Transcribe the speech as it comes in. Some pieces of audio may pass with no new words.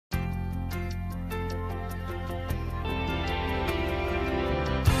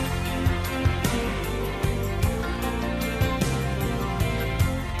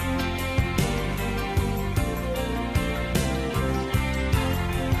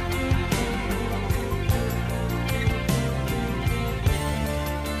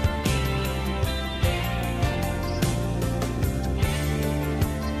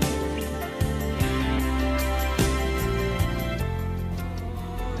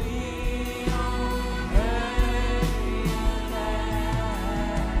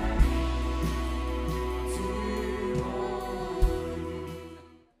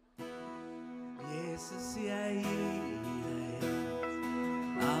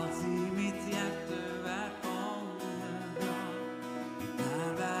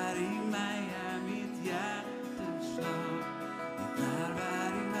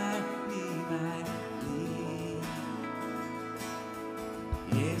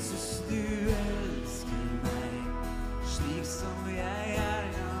Jesus, du elsker meg slik som jeg er,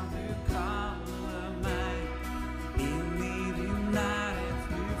 ja, du kaller meg inn i din nærhet,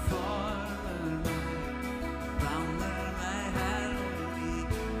 du former meg, blander meg herlig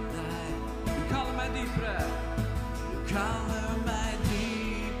deg. Du kaller meg dypere, du kaller meg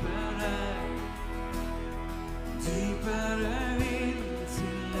dypere, dypere inn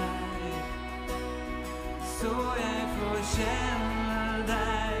til deg, så jeg får kjenne deg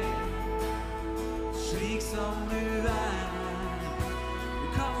slik som du er. Du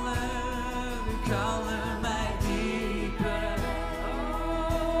kaller meg dypere,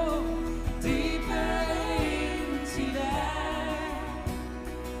 dypere inn til deg,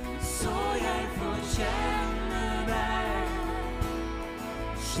 så jeg får kjenne deg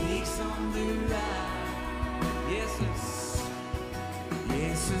slik som du er. Jesus,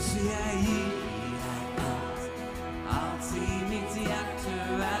 Jesus, jeg gir deg alt i mitt hjerte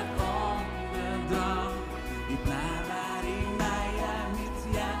er åndedam. Ditt nærvær i meg er mitt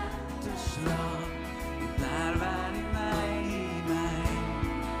hjertes slag. Ditt nærvær i meg, i meg.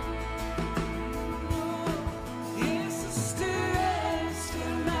 Jesus, du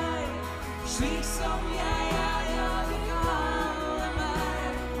elsker meg slik som jeg er, ja, du kaller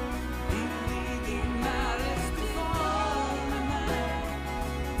meg inn i din nærhet, du former meg,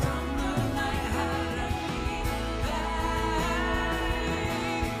 danner meg Herre i deg.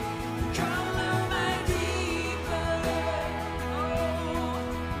 Kaller meg dypere,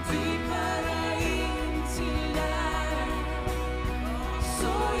 dypere inn til deg,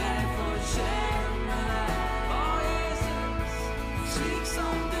 så jeg får kjenne deg, Jesus, slik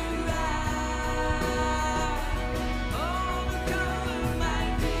som du er. Du kaller meg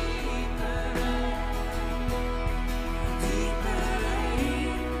dypere, dypere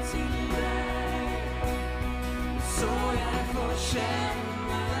inn til deg, så jeg får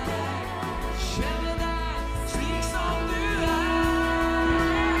kjenne deg, slik som du er.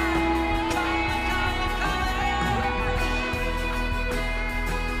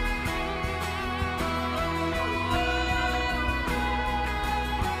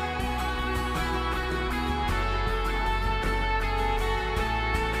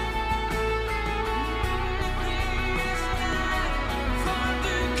 For du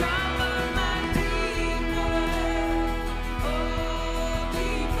kaller meg dypere, dypere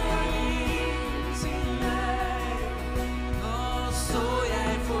inn til deg, så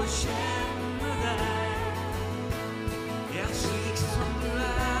jeg får kjenne deg, ja, slik som du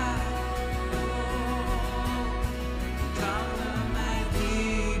er. Kaller meg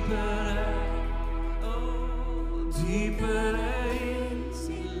dypere, dypere inn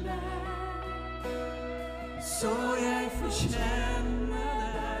til deg, så jeg får kjenne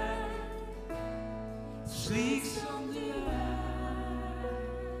deg, slik som du er.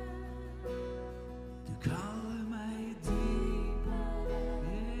 Du kaller meg dypere,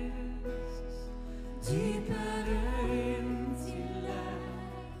 Jesus, dypere inn til deg,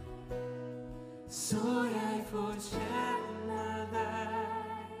 så jeg får kjenne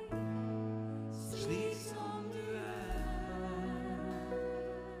deg, slik som du er.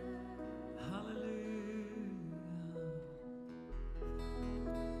 Halleluja.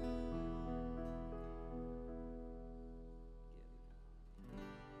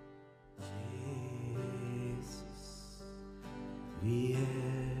 Jesus, vi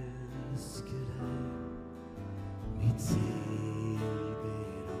elsker deg, vi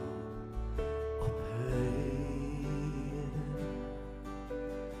tilber og opphøyer deg.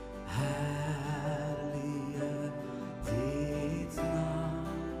 Herliggjør ditt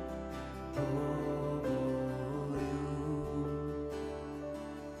navn på vår jord.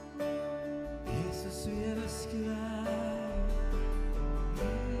 Jesus, vi elsker deg.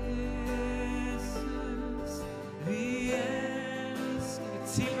 Jesus, vi elsker, vi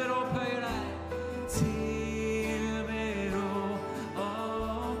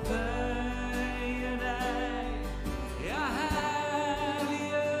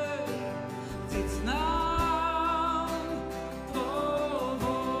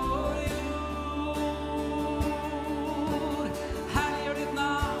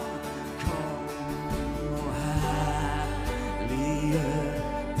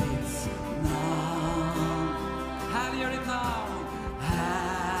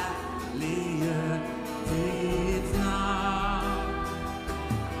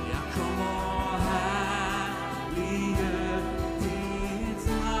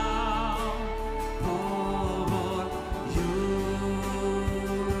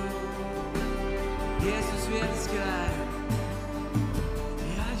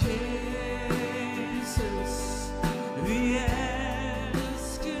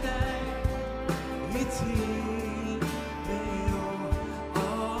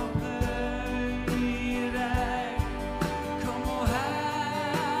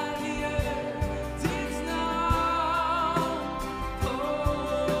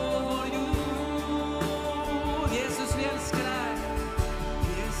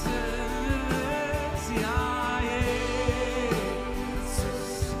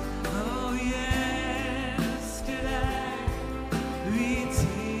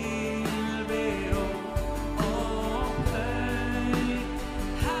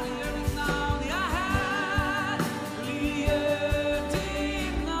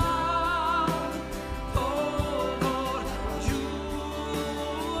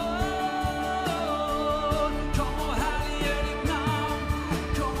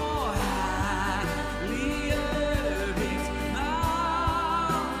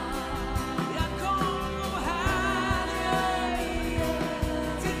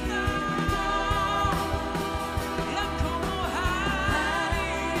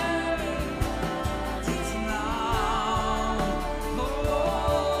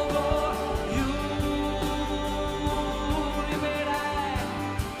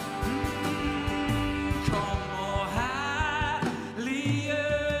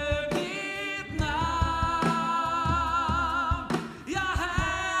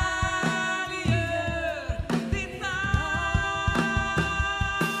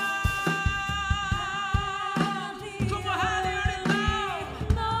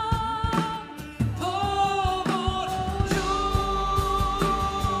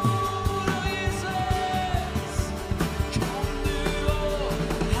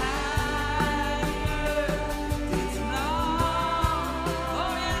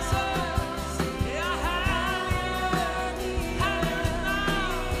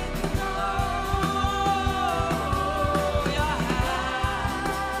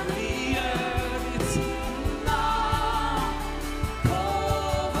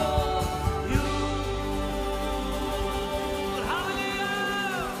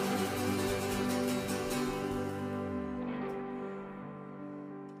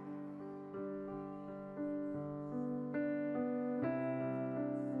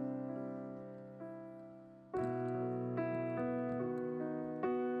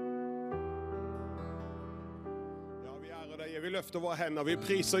Vi løfter våre hender, vi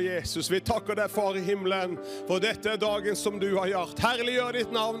priser Jesus, vi takker deg far i himmelen, for dette dagen som du har gjort. Herliggjør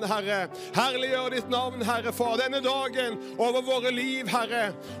ditt navn, Herre. Herliggjør ditt navn, Herre, far. Denne dagen over våre liv,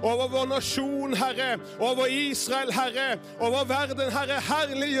 Herre, over vår nasjon, Herre, over Israel, Herre, over verden, Herre.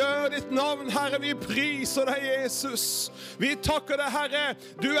 Herliggjør ditt navn, Herre. Vi priser deg, Jesus. Vi takker deg, Herre.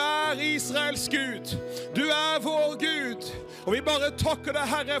 Du Israels Gud. Du vår Gud. Og vi bare takker deg,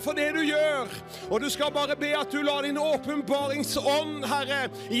 Herre, for det du gjør. Og du skal bare be at du lar din åpenbaringsånd, Herre,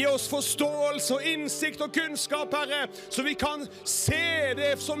 gi oss forståelse og innsikt og kunnskap, Herre, så vi kan se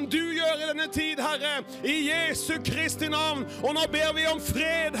det som du gjør i denne tid, Herre, i Jesu Kristi navn. Og nå ber vi om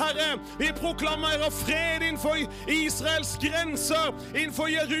fred, Herre. Vi proklamerer fred innenfor Israels grenser,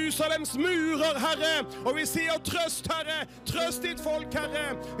 innenfor Jerusalems murer, Herre. Og vi sier trøst, Herre. Trøst ditt folk,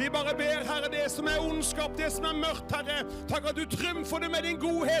 Herre. Vi bare ber, Herre, det som ondskap, det som mørkt, Herre. Takk at du trumfer det med din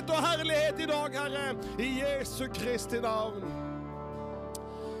godhet og herlighet i dag, Herre. I Jesu Kristi navn.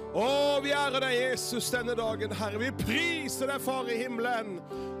 Vi ærer deg, Jesus, denne dagen, Herre. Vi priser deg, far i himmelen,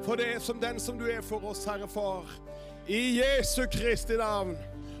 for det som den som du for oss, Herre, far. I Jesu Kristi navn.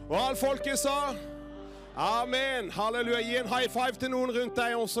 Og alle folket sa, amen, halleluja. Gi en high five til noen rundt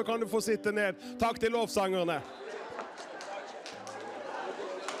deg, og så kan du få sitte ned. Takk til lovsangerne.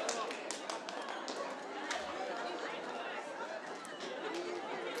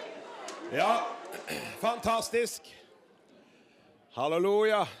 Ja, fantastisk.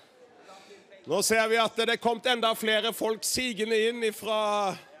 Halleluja. Nå ser vi at det kom enda flere folk sigende inn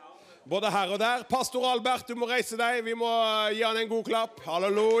fra både her og der. Pastor Albert, du må reise deg. Vi må gi han en god klapp.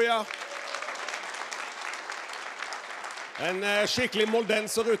 Halleluja. En skikkelig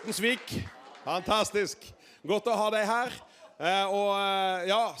moldenser uten svik. Fantastisk. Godt å ha deg her.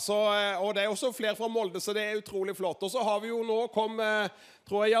 Og det også flere fra Molde, så det utrolig flott. Og så har vi jo nå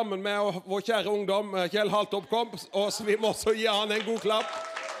tror jeg jammen med vår kjære ungdom, Kjell Haltopp kom, og så vi må også gi han en god klapp.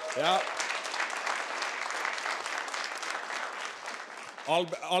 Ja.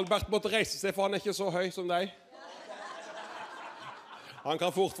 Albert måtte reise seg, for han ikke så høy som deg. Han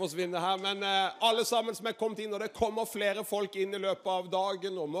kan fort forsvinne her, men alle sammen som kommet inn, og det kommer flere folk inn i løpet av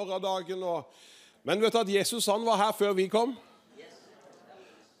dagen og morgendagen. Men vet du at Jesus han var her før vi kom?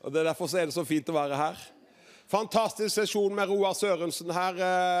 Og det derfor så det så fint å være her. Fantastisk sesjon med Sørensen her,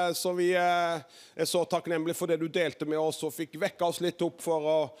 så vi så takknemlige for det du delte med oss og fikk vekket oss litt opp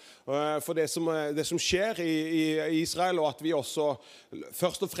for det som skjer i Israel, og at vi også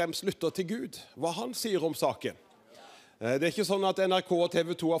først og fremst lytter til Gud, hva han sier om saken. Det ikke sånn at NRK og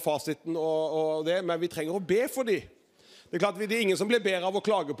TV 2 har fasiten og det, men vi trenger å be for dem. Det klart det er ingen som blir bedre av å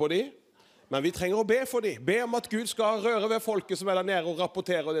klage på dem, men vi trenger å be for dem. Be om at Gud skal røre ved folket som er der nede og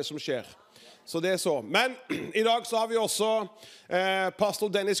rapportere det som skjer. Så det så. Men i dag så har vi også pastor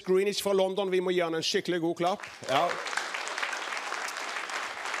Dennis Greenidge fra London. Vi må gi han en skikkelig god klapp. Ja.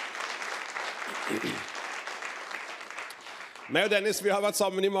 Meg og Dennis, vi har vært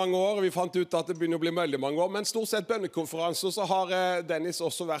sammen i mange år. Vi fant ut at det begynner å bli veldig mange år. Men stort sett Bønnekonferansen så har Dennis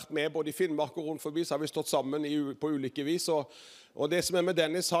også vært med både i Finnmark og rundt forbi. Så har vi stått sammen på ulike vis. Og det som er med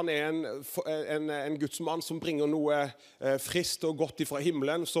Dennis, han er en gudsmann som bringer noe frist og godt ifra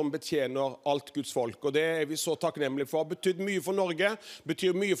himmelen, som betjener alt Guds folk. Og det er vi så takknemlige for. Det betyr mye for Norge,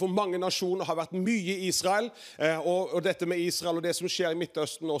 betyr mye for mange nasjoner, har vært mye i Israel. Og dette med Israel og det som skjer i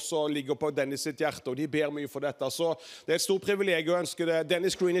Midtøsten også ligger på Dennis sitt hjerte, og de ber mye for dette. Så det er et stort privilegium å ønske deg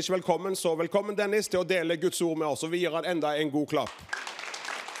Dennis Greenidge velkommen. Så velkommen Dennis til å dele Guds ord med oss, og vi gir han enda en god klapp.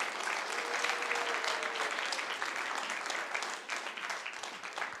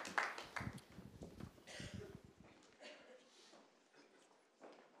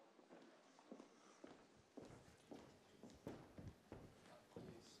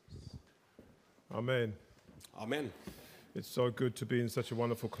 Amen. Amen. It's so good to be in such a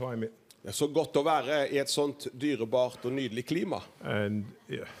wonderful climate. Det er så godt å være i et sånt dyrebart og nydelig klima. And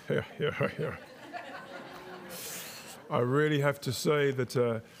yeah. I really have to say that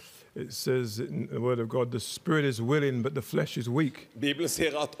it says in the Word of God, the spirit is willing, but the flesh is weak. Bibelen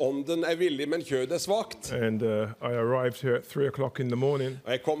sier at ånden er villig, men kjødet er svagt. And I arrived here at 3 o'clock in the morning.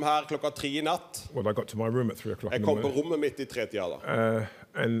 Og jeg kom her klokka 3 i natt. Well, I got to my room at 3 o'clock in Jeg the kom på morning. rommet mitt i 3-tida da.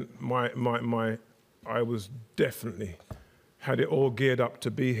 And I was definitely had it all geared up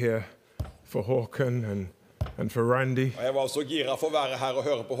to be here for Håkon and for Randy. Og jeg var så gira for å være her og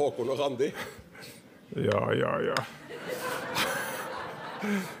høre på Håkon og Randi. Yeah.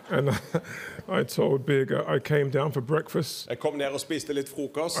 And I told Birger I came down for breakfast. Jeg kom ned og spiste litt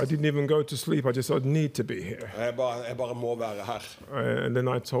frokost. I didn't even go to sleep. I just said, I need to be here. Jeg bare må være her. And then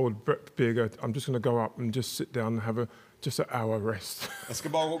I told Birger, I'm just going to go up and just sit down and have just an hour rest. Jeg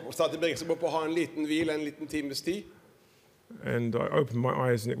skal bare starte Birger, skal bare ha en liten hvil, en liten times tid. And I opened my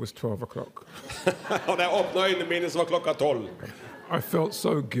eyes and it was 12 o'clock. Og da jeg åpnet øynene mine, så var klokka 12. I felt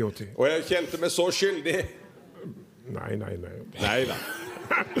so guilty. Og jeg kjente meg så skyldig. Nei. Da.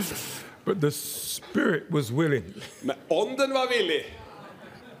 But the spirit was willing. Men ånden var villig.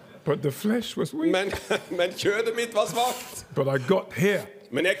 But the flesh was weak. Men kjødet mitt var svagt. But I got here.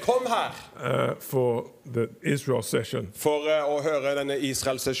 Men jeg kom her for the Israel session. For å høre denne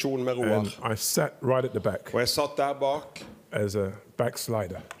Israel-sesjonen med Roar. And I sat right at the back. Og jeg satt der bak. As a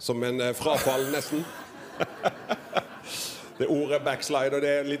backslider. Som en frafall nesten. Det ordet backslider, det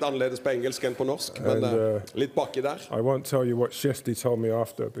er litt annerledes på engelsk enn på norsk, men litt baki der. I won't tell you what Kjersti told me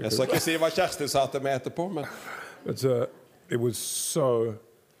after. Jeg skal ikke si hva Kjersti sa til meg etterpå, men it was so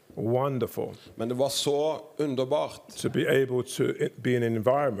wonderful. Men det var så underbart. To be able to be in an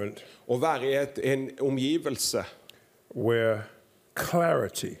environment. Å være i en omgivelse. Where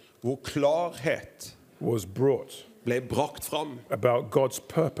clarity. Hvor klarhet. Was brought. Ble brakt fram. About God's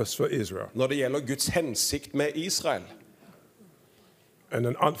purpose for Israel. Når det gjelder Guds hensikt med Israel. And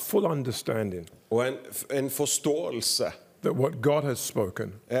an full understanding. Og en forståelse. That what God has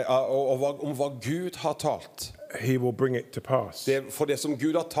spoken. Om hva Gud har talt. He will bring it to pass. For det som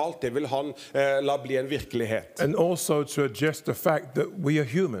Gud har talt, det vil han la bli en virkelighet. And also to address the fact that we are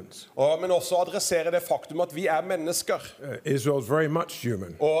humans. Men også adressere det faktum at vi er mennesker. Israel is very much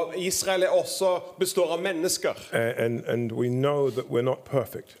human. Og Israel også består av mennesker. And we know that we're not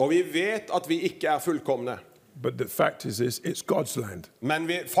perfect. Og vi vet at vi ikke er fullkomne. But the fact is it's God's land. Men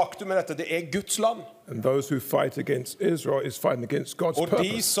faktum er dette, det er Guds land. And those who fight against Israel is fighting against God's purpose. Og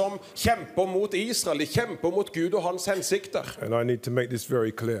de som kjemper mot Israel, de kjemper mot Gud og hans hensikter. And I need to make this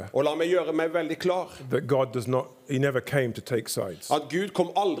very clear. Og la meg gjøre meg veldig klar. That God does not, he never came to take sides. At Gud kom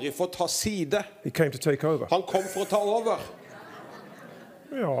aldri for å ta side. He came to take over. Han kom for å ta over.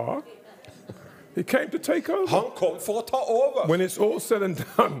 Ja. He came to take over. Han kom for å ta over. When it's all said and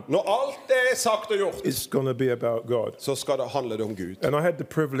done, når alt er sagt og gjort, it's going to be about God. Så skal det handle om Gud. And I had the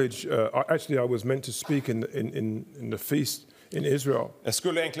privilege. Actually, I was meant to speak in the feast in Israel. Jeg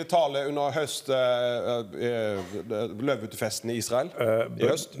skulle egentlig tale under løveutefesten i Israel.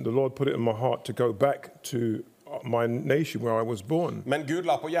 But the Lord put it in my heart to go back to my nation where I was born. Men Gud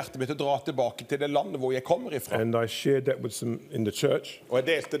la på hjertet mitt å dra tilbake til det landet hvor jeg kommer ifra. And I shared that with some in the church. Og jeg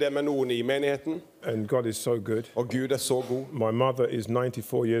delte det med noen i menigheten. And God is so good. Og Gud så god. My mother is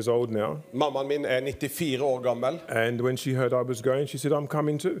 94 years old now. Mammaen min 94 år gammel. And when she heard I was going, she said, I'm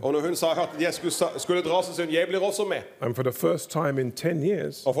coming too. Og når hun sa at jeg skulle dra, så sa hun, jeg blir også med. And for the first time in 10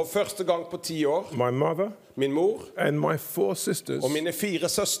 years, Og for første gang på 10 år, my mother min mor and my 4 sisters og mine 4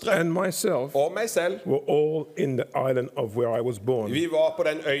 søstre and myself og meg selv, were all in the island of where I was born. vi var på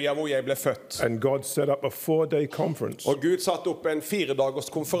den øya hvor jeg ble født. And God set up a 4-day conference. Og Gud satte opp en 4-dagers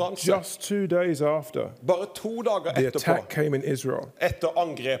konferanse. Just 2 days after, Bare 2 dager the attack etterpå, came in Israel. etter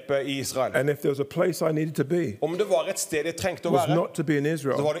angrepet i Israel. And if there was a place I needed to be, Om det var et sted jeg trengte å was være, not to be in så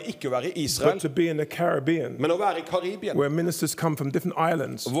Israel, var det ikke å være i but Israel, to be in the Caribbean, men å være i Karibien, where ministers come from different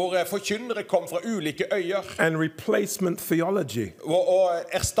islands. hvor forkynnere kom fra ulike øyer, And replacement theology og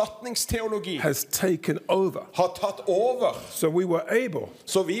erstatningsteologi has taken over. har tatt over. So we were able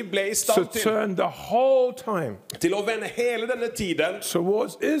Så vi ble i to stand turn the whole time til å vende hele denne tiden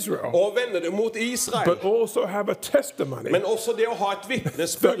towards Israel, og vende det mot Israel. but also have a testimony Men også det å ha et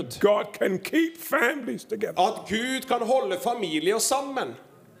vitnesbyrd. that God can keep families together. At Gud kan holde familier sammen.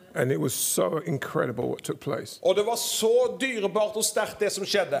 And it was so incredible what took place. Og det var så dyrebart og sterkt det som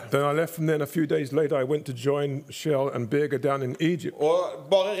skjedde. Then I left from there, and a few days later I went to join Shell and Birger down in Egypt. Og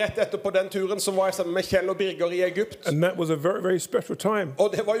bare rett etter på den turen så var jeg sammen med Kjell og Birger i Egypt. And that was a very, very special time.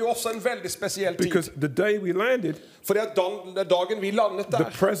 Og det var jo også en veldig spesiell tid. Because the day we landed, Fordi at dagen vi landet the der,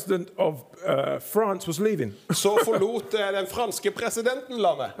 president of France was leaving. så forlot den franske presidenten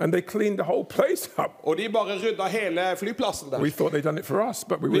landet. And they cleaned the whole place up. Og de bare rydda hele flyplassen der. We thought they'd done it for us,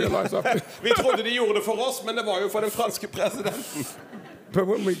 but we realized after. Vi trodde de gjorde det for oss, men det var jo for den franske presidenten. But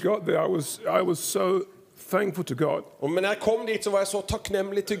when we got there, I was so thankful to God. Og men når jeg kom dit, så var jeg så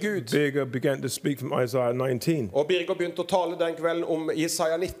takknemlig til Gud. Birger began to speak from Isaiah 19 Og Birger begynte å tale den kvelden om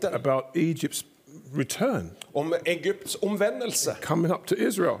Jesaja 19. about Egypt's return, Om Egypts omvendelse. coming up to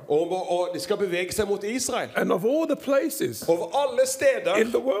Israel. Og de skal bevege seg mot Israel. And of all the places Over alle steder in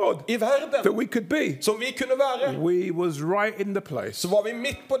the world i that verden we could be, som vi kunne være, we was right in the place så var vi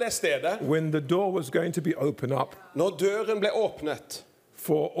midt på det stedet when the door was going to be opened up når døren ble åpnet.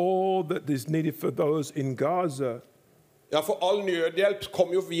 for all that is needed for those in Gaza. Ja, for all nødhjelp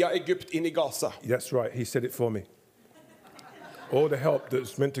kom jo via Egypt inn i Gaza. That's right, he said it for me. All the help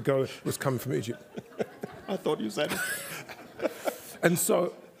that's meant to go was coming from Egypt. I thought you said it. And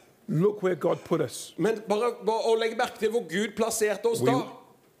so, look where God put us. Men bare å legge merke til hvor Gud plasserte oss da.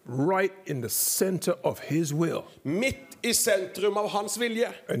 Right in the center of his will. Midt i sentrum av hans vilje.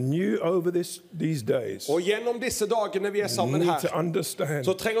 And you over these days Og gjennom disse dagene vi sammen need her, to understand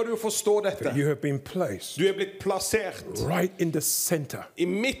så trenger du å forstå that dette. you have been placed Du blitt plassert right in the center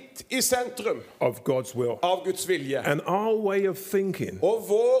midt i sentrum of God's will. av Guds vilje. And our way of thinking Og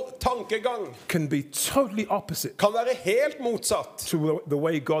vår tankegang can be totally opposite kan være helt motsatt to the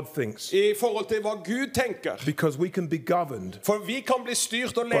way God thinks. i forhold til hva Gud tenker. Because we can be governed For vi kan bli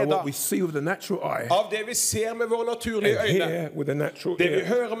styrt og by what ledet we see with the natural eye av det vi ser med våre naturlige and øyne, hear with the natural det vi ear.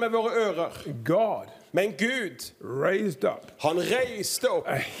 hører med våre ører. God Men Gud, raised up han reiste opp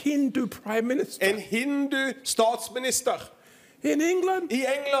a Hindu prime minister en hindu statsminister in England. i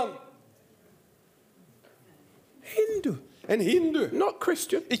England. Hindu, En hindu, not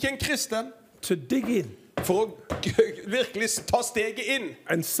Christian, ikke en kristen, to dig in for å virkelig ta steget inn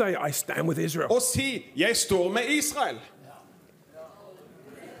and say, I stand with Israel. og si, jeg står med Israel.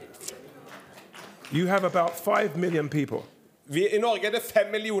 You have about 5 million people. I Norge det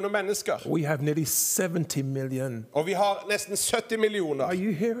 5 millioner mennesker, We have nearly 70 million. og vi har nesten 70 millioner. Are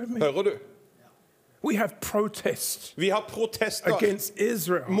you hearing me? Hører du? We have protests Vi har protester against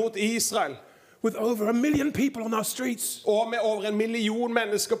Israel mot Israel, with over 1 million people on our streets. og med over 1 million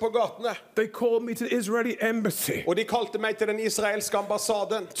mennesker på gatene. They called me to the Israeli embassy Og de kalte meg til den israelske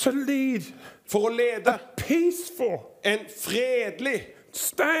ambassaden to lead for å lede peaceful en fredelig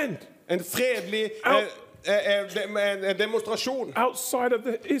stand demonstrasjon, outside of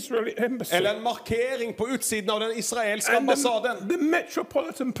the Israeli embassy. eller en markering på utsiden av den israelske And ambassaden. the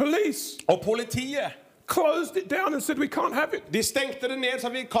Metropolitan Police Og politiet, closed it down and said we can't have it de stengte det ned, så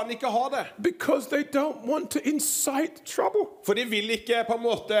vi kan ikke ha det. because they don't want to incite trouble. For de vil ikke på en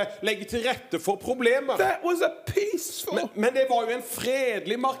måte legge til rette for problemer. That was a peaceful, Men det var jo en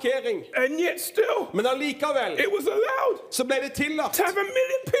fredelig markering. and yet still Men allikevel it was allowed så ble det tillatt. to have 1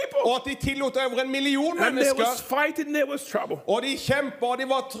 million people. Og at de tillot over 1 million And there was mennesker. fighting, there was trouble. Og de kjempet, og de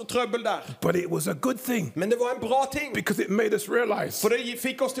var trøbbel der. But it was a good thing Men det var en bra ting. because it made us realize For det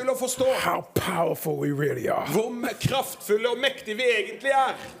fikk oss til å forstå how powerful we really are. hvor kraftfulle og mektige vi egentlig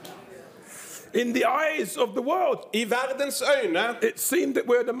er. In the eyes of the world, I verdens øyne it seemed that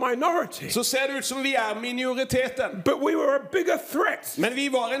we're the minority. så ser det ut som vi minoriteten. But we were a bigger threat. Men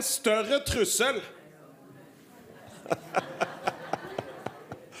vi var en større trussel.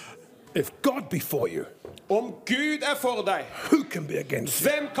 If God be for you, Om Gud for deg, who can be against you?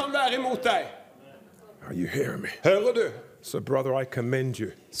 hvem kan være imot deg? Are you hearing me? Hører du? So, brother, I commend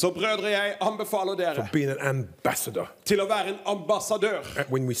you Så brødre, jeg anbefaler for dere being an ambassador. til å være en ambassadør. And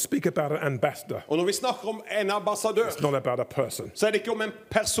when we speak about an ambassador, Og når vi snakker om en ambassadør, it's not about a person. så det ikke om en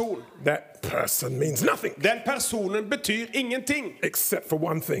person. That person means nothing Den personen betyr ingenting, except for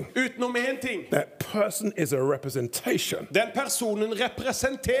one thing. utenom en ting. That person is a representation Den personen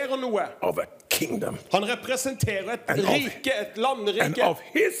representerer noe. of a kingdom Han representerer et And of- rike, et and landrike. of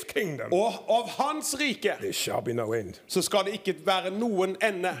his kingdom. Og av hans rike There shall be no end. så skal det ikke være noen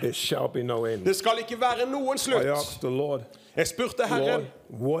ende. There shall be no end. Det skal ikke være noen I slutt. asked the Lord, Jeg spurte Herren,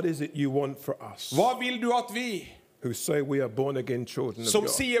 Lord, what is it you want for us hva vil du at vi, who say we are born again children of som God?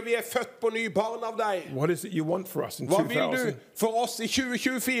 sier vi født på ny barn av deg, What is it you want for us in hva vil du 2000? for oss i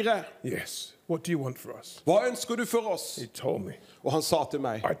 2024? Yes. What do you want for us? Hva ønsker du for oss? He told me, Og han sa til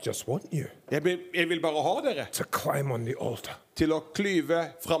meg, I just want you jeg vil bare ha dere to climb on the altar. til å klyve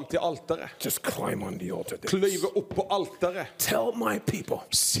frem til alteret. Just climb on the altar. Klyve opp på alteret. Tell my people,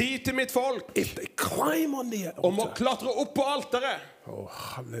 Si til mitt folk if they climb on the om å altar, klatre opp på alteret. oh,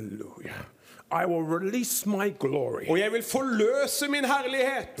 hallelujah, I will release my glory Og jeg vil forløse min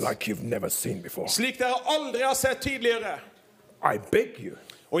herlighet, like you've never seen before. slik dere aldri har sett tidligere. I beg you,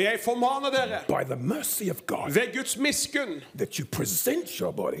 Og jeg formaner dere, by the mercy of God, ved Guds miskunn, that you present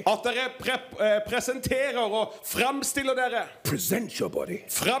your body, at dere presenterer og fremstiller dere, present your body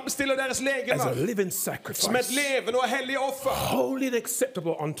fremstiller deres as a legemer living som et sacrifice, levende og hellig offer. holy and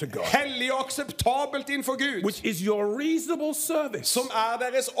acceptable unto God, Hellig og akseptabelt innenfor Gud, which is your reasonable service. som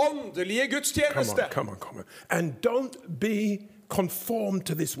deres åndelige gudstjeneste. Come on. And don't be conformed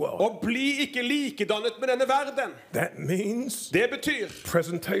to this world. Og bli ikke likedannet med denne verden. That means Det betyr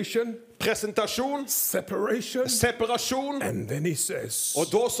presentation, presentasjon, separation, separasjon, and then he says, og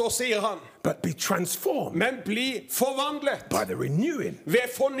da så sier han, but be transformed men bli forvandlet by the renewing ved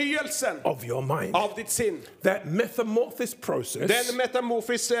fornyelsen of your mind. av ditt sinn. That metamorphosis process Den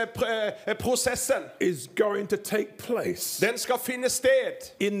metamorfise prosessen, is going to take place den skal finne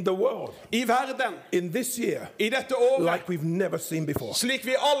sted in the world i verden, in this year i dette året, like we've never seen before. slik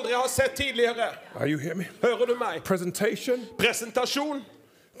vi aldri har sett tidligere. Are you hearing me? Hører du meg? Presentation, Presentasjon,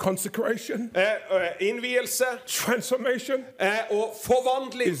 consecration, innvielse transformation og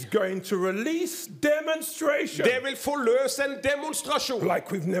forvandling. is going to release demonstration Det vil forløse en demonstrasjon, like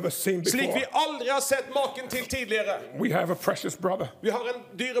we've never seen slik before. vi aldri har sett maken til tidligere. We have a precious brother, Vi har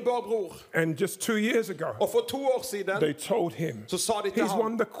en dyrebar bror, and just 2 years ago, og for 2 år siden they told him så sa de til he's one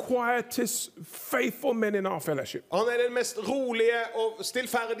ham, of the quietest, faithful men in our fellowship. han den mest rolige og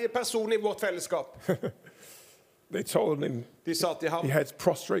stillferdige personen i vårt fellesskap. They told him De sa til ham, he has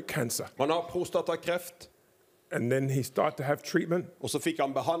prostate cancer, han har prostatakreft, and then he started to have treatment, og så fikk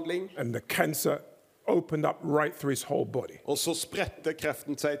han behandling, and the cancer opened up right through his whole body. og så spredte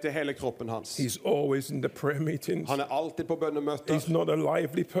kreften seg til hele kroppen hans. He's always in the prayer meetings. Han alltid på bønnemøter. He's not a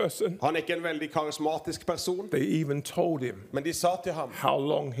lively person. Han ikke en veldig karismatisk person, They even told him men de sa til ham how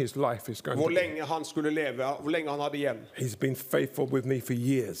long his life is going hvor to be. lenge han skulle leve, hvor lenge han hadde igjen. He's been faithful with me for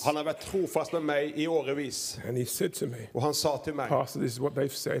years. Han har vært trofast med meg i årevis. And he said to me, Og han sa til meg, Pastor, this is what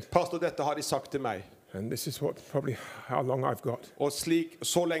they've said. pastor, dette har de sagt til meg. And this is what probably how long I've got. Og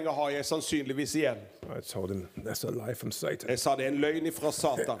så lenge har jeg sannsynligvis igjen. I told him, that's a lie from Satan. Jeg sa det er en løgn ifra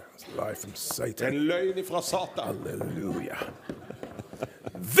Satan. It's a lie from Det er Satan. en løgn ifra Satan. Hallelujah.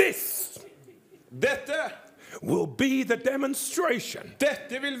 This Dette will be the demonstration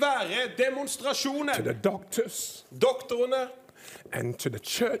vil være to demonstrasjonen. the doctors Doktorene and to the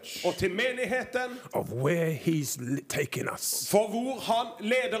church og til menigheten of where he's taking us. for hvor han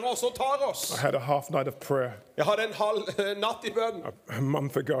leder oss og tar oss. I had a half night of prayer Jeg hadde en halv natt i bønn a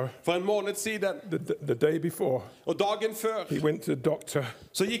month ago. for en måned siden. The day before, Og dagen før he went to the doctor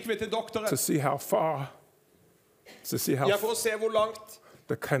så gikk vi til to doktoren. see how far, to see how Ja, for å se hvor langt,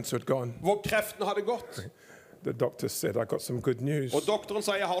 the cancer had gone. hvor kreften hadde gått. The doctor said, I got some good news. Og doktoren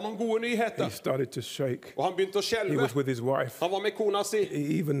sa, jeg har noen gode He nyheter. started to shake. Og han begynte å He skjelve. was with his wife. Han var med kona si.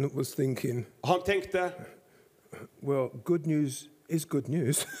 He even was thinking, Han tenkte, well, good news is good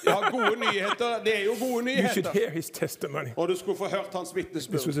news. ja, gode nyheter, det er jo gode You should nyheter. hear his testimony. Og du skulle få hørt hans This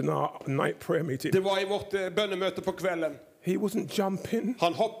vitnesbyrd. was in our night prayer meeting. Det var i vårt bønnemøte på kvelden. He wasn't jumping.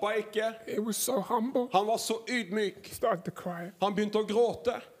 Han hoppa ikke. He was so humble. Han var så ydmyk. Started to cry. Han begynte å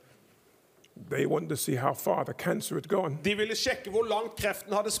gråte. They wanted to see how far the cancer had gone. De ville sjekke hvor langt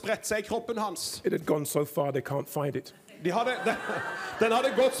kreften hadde spredt seg i kroppen hans. It had gone so far they can't find it. Den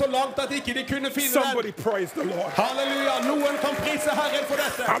hadde gått så langt at ikke de kunne finne Somebody den. praise the Lord. Halleluja, noen kan prise Herren for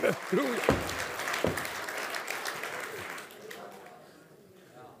dette. Hallelujah.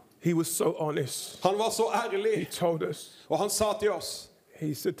 He was so honest. Han var så He ærlig, told us. og han sa til oss,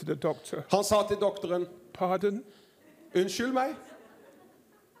 He said to the doctor, han sa til doktoren, pardon, unnskyld meg,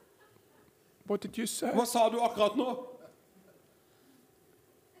 what did you say? hva sa du akkurat nå?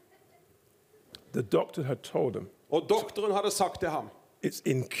 The doctor had told him, Og doktoren hadde sagt til ham, it's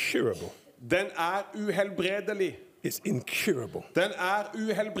incurable. den uhelbredelig. It's incurable. Den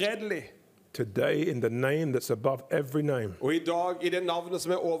uhelbredelig. Today, in the name that's above every name, Og i dag i det navnet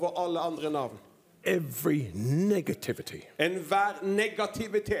som over alle andre navn. every negativity Enhver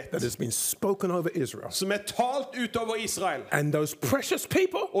negativitet that has been spoken over Israel som talt utover Israel, and those precious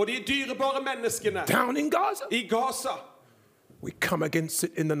people og de dyrebare menneskene down in Gaza, i Gaza, we come against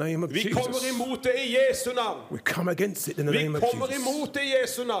it in the name of vi kommer Jesus. imot det i Jesu navn. We come against it in the Vi name of kommer Jesus. imot det i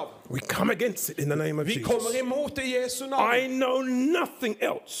Jesu navn. We come against it in the name of Vi kommer Jesus. imot det i Jesu navn. I know nothing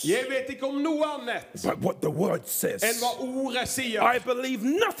else Jeg vet ikke om noe annet but what the word says. enn hva ordet sier. I believe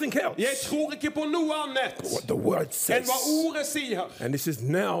nothing Jeg else tror ikke på noe annet but what the word enn says. hva ordet sier. And this is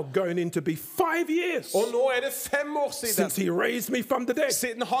now going in to be 5 years Og nå det 5 år siden, since he raised me from the dead.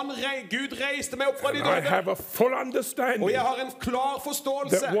 siden Gud reiste meg opp fra de And I have døde. a full Og understanding jeg har en klar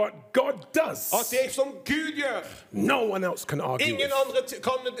forståelse that what God does, at det som Gud gjør, no one else can argue ingen with. andre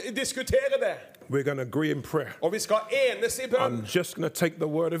kan diskutere det. We're going to agree in prayer. Og vi skal enes i bønn. I'm just going to take the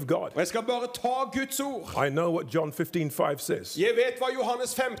word of God. Og jeg skal bare ta Guds ord. I know what John 15:5 says. Jeg vet hva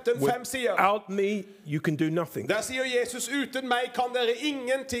Johannes 15:5 sier. Without me, you can do nothing. Der sier Jesus, uten meg kan dere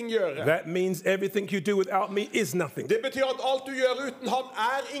ingenting gjøre. That means everything you do without me is nothing. Det betyr at alt du gjør uten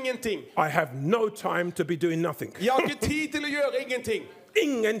han ingenting. I have no time to be doing nothing. Jeg har ikke tid til å gjøre ingenting.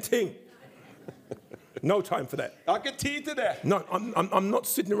 Ingenting. No time for that. Jeg har ikke tid til det. No, I'm not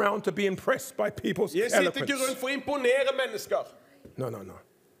sitting around to be impressed by people's Jeg sitter ikke eloquence. rundt for å imponere mennesker. No.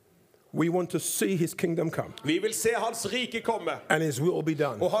 We want to see his kingdom come Vi vil se hans rike komme, and his will be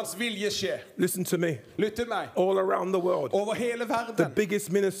done. og hans vilje skje. Listen to me. Lytt til meg. All around the world, Over hele the verden,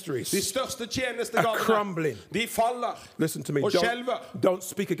 biggest ministries de største are tjenestegavene, crumbling. de faller Listen to me. og skjelver. Don't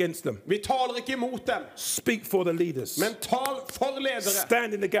speak against them. Vi taler ikke imot dem, Speak for the leaders. men tal for ledere.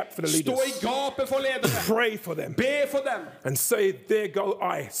 Stand in the gap for the Stå leaders. i gapet for ledere. Pray for them. Be for dem. And say, there go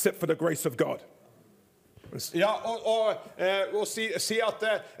I, set for the grace of God. Ja, og si at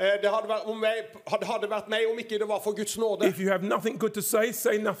det hadde vært meg om ikke det var for Guds nåde. If you have nothing good to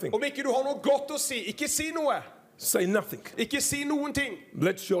say nothing. Om ikke du har noe godt å si, ikke si noe. Say nothing. Ikke si noen ting.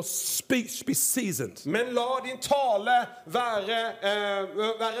 Let your speech be seasoned. Men la din tale være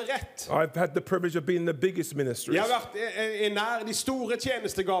rett. I've had the privilege of being in the biggest ministries. Jeg har vært nær de store And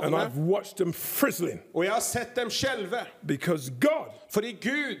tjenestegavene, I've watched them frizzling. og jeg har sett dem skjelve. Because God Fordi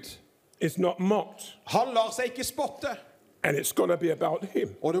Gud, is not mocked. han lar seg ikke spotte. And it's going to be about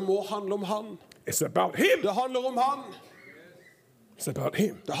him. Og det må handle om han. It's about him. Det handler om han. It's about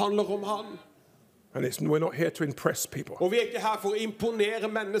him. Det handler om han. And we're not here to impress people. Og vi ikke her for å imponere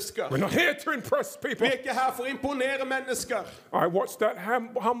mennesker. We're not here to impress Vi people. ikke her for å imponere mennesker. I watched that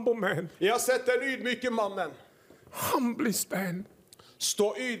humble man Jeg har sett den ydmyke mannen humbly stand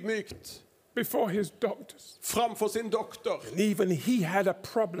stå ydmykt before his doctors. framfor sin doktor. And even he had a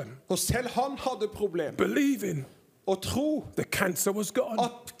problem Og selv han hadde problem. believing Og tro the cancer was gone.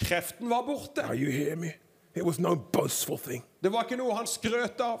 at kreften var borte. Are you hearing me? It was no boastful thing. Det var ikke noe han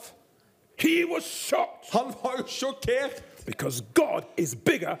skrøt av. He was shocked Han var jo sjokkert. because God is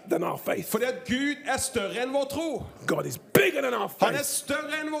bigger than our faith. Fordi at Gud større enn vår tro. God is bigger than our Han faith.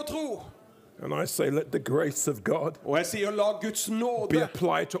 større enn vår tro. And I say, let the grace of God Og jeg sier, la Guds be nåde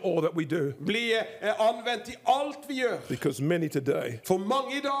applied to all that we do. bli anvendt i alt vi gjør. Because many today For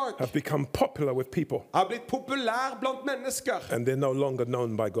mange i dag have become popular with people har blitt populær blant mennesker, and they're no longer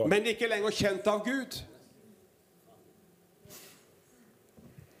known by God. men ikke lenger kjent av Gud.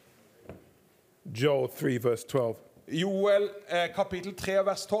 Joel 3 verse 12. Joel kapittel 3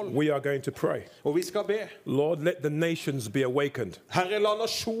 vers 12. We are going to pray. Og vi skal be. Lord, let the nations be awakened. Herre, la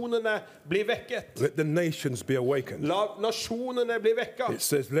nasjonene bli vekket. Let the nations be awakened. La nasjonene bli vekket. It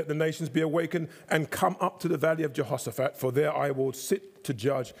says, let the nations be awakened and come up to the valley of Jehoshaphat, for there I will sit to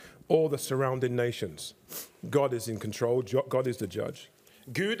judge all the surrounding nations. God is in control. God is the judge.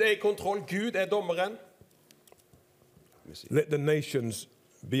 Gud i kontroll. Gud dommeren. Let the nations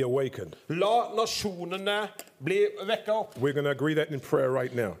be awakened. La nasjonene bli vekket opp. We're going to agree that in prayer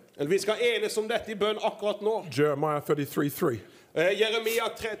right now. Vi skal enes om dette i bønn akkurat nå. Jeremiah 33:3. Jeremia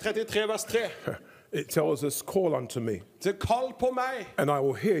 33 vers 3. It tells us, call unto me, Så kall på meg, and I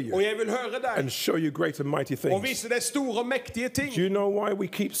will hear you og jeg vil høre deg, and show you great and mighty og things. vise deg store og mektige ting. Do you know why we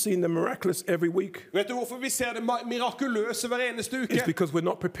keep seeing the miraculous every week? Vet du hvorfor vi ser det mirakuløse hver eneste uke? It's because we're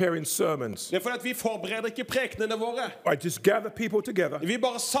not preparing sermons. Det fordi at vi forbereder ikke prekenene våre. I just gather people together, Vi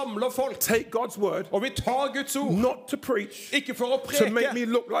bare samler folk, take God's word, og vi tar Guds ord, not to preach, ikke for å to make me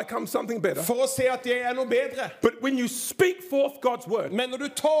preke, look like I'm something better. for å se at jeg er noe bedre. But when you speak forth God's word, Men når du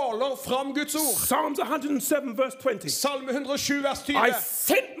taler fram Guds ord, Psalms 107 verse 20, Salme 107 vers 20, I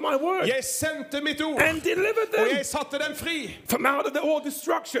sent my word jeg sendte mitt ord, and delivered og them jeg satte dem fri, from out of all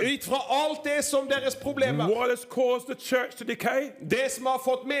destruction. ut fra alt det som deres problemer. What has caused the church to decay? Det som har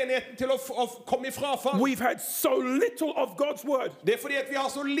fått menigheten til å komme i frafall, We've had so little of God's word det er fordi at vi har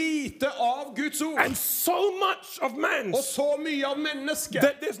så lite av Guds ord, and so much of og man's så mye av mennesket,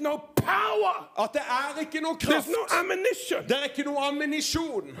 that there's no power, at det er ikke noe there's kraft, no ammunition. det er ikke noe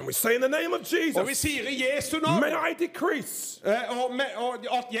ammunisjon. And we say in the name of Og vi Jesus, sier i Jesu navn, may I decrease og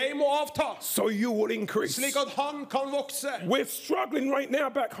at jeg må avta, so you will increase. slik at han kan vokse. We're struggling right now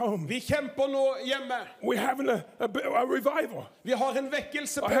back home. Vi kjemper nå hjemme. We're having a revival. Vi har en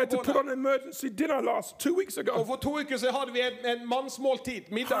vekkelse I had to put pågående. on an emergency dinner 2 weeks Og ago. for 2 uker så hadde vi en mannsmåltid,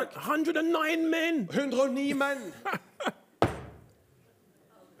 middag. 109 men. 109 menn.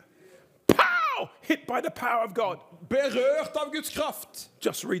 Pow! Hit by the power of God. Berørt av Guds kraft.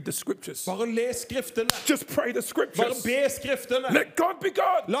 Just read the scriptures. Bare les skriftene. Just pray the Bare scriptures. be skriftene. Let God be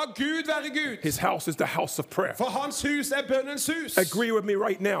God. La Gud være Gud. His house is the house of prayer. For hans hus er bønnens hus. Agree with me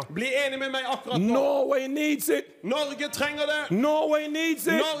right now. Bli enig med meg akkurat nå. Norway needs it. Norge trenger det. Norway needs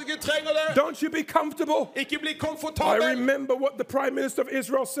it. Norge trenger det. Don't you be comfortable. Ikke bli I komfortabel. remember what the Prime Minister of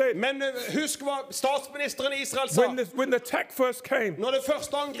Israel said Men husk hva statsministeren i Israel sa. when the attack first came. Når det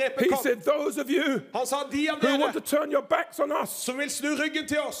første angrepet He kom, said, those of you han sa, de av who want to dere turn your backs on us, som vil snu ryggen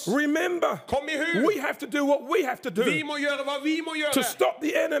til oss, remember, kom i hu. we have to do what we have to Vi do må gjøre hva vi må to gjøre stop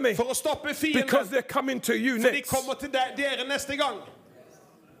the enemy for å stoppe because fienden. they're coming to you For de next. kommer til dere neste gang.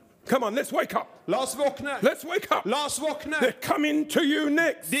 Come on, let's wake up. La oss våkne. Let's wake up. La oss våkne. They're coming to you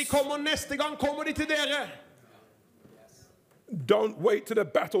next. De kommer neste gang, kommer de til dere. Don't wait till the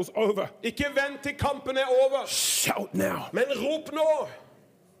battle's over. Ikke vent til kampen er over, Shout now. men rop nå.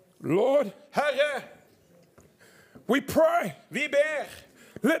 Lord, Herre, we pray. vi ber.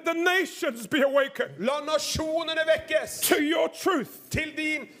 Let the nations be awakened La nasjonene vekkes to your truth. til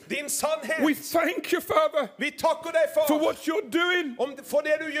din sannhet. We thank you, Father, Vi takker deg for for, what you're doing for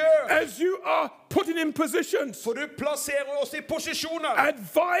det du gjør. as you are putting in positions, For du plasserer oss i posisjoner,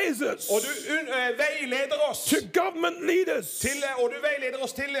 advisors, og du veileder oss to government leaders. og du veileder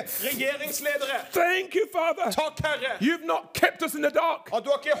oss til regjeringsledere. Thank you, Father. Takk, Herre, You've not kept us in the dark, at du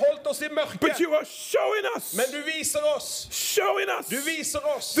har ikke holdt oss i but mørket, you are showing us, men du viser oss showing Du us viser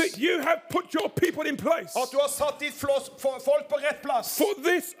oss that you have put your people in place at du har satt ditt folk på rett plass, for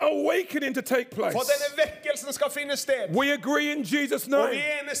this awakening to take place. for denne vekkelsen skal finne sted. We agree in Jesus' Og vi name.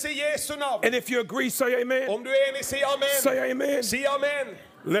 enes i Jesu navn. And if you agree, say amen. Om du er enig, si amen. Say amen. Si amen.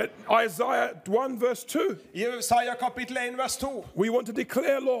 Let Isaiah 1 verse 2. I Jesaja kapittel 1 vers 2. We want to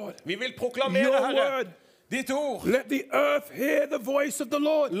declare, Lord, Vi vil proklamere, your Herre, word. ditt ord. Let the earth hear the voice of the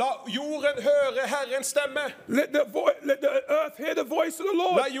Lord. La jorden høre Herrens stemme. Let the earth hear the voice of the La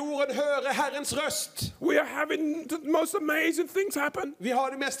Lord. jorden høre Herrens røst. We are having the most amazing things happen. Vi har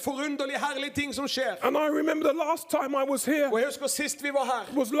de mest forunderlige, herlige ting som skjer. And I remember the last time I was here Og jeg husker sist vi var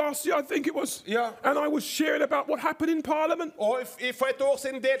her. was last year, I think it was. Yeah. And I was sharing about what happened in Parliament. Og for et år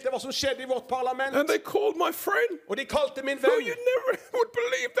siden delte jeg hva som skjedde i vårt parlament. And they called my friend. Og de kalte min Oh, venn. you never would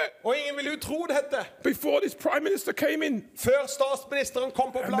believe that. Og ingen ville jo tro dette. Before this prime minister came in, Før statsministeren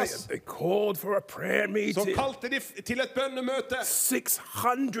kom på and plass, they called for a prayer så meeting. kalte de til et bønnemøte.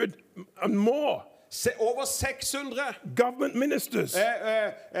 600 and more Over 600 government ministers,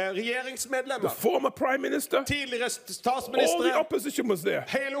 regjeringsmedlemmer, former prime minister, tidligere all the statsministre, opposition was there.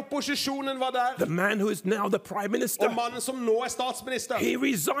 hele opposisjonen var der. The man who is now the prime minister, Og mannen som nå er statsminister, he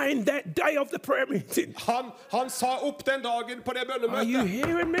resigned that day of the prayer meeting. han sa opp den dagen på det Are you bønnemøtet.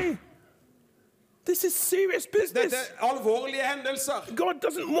 hearing me? This is serious business. Dette er alvorlige hendelser. God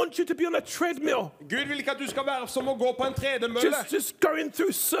doesn't want you to be on a treadmill, Gud vil ikke at du skal være som å gå på en tredemølle just going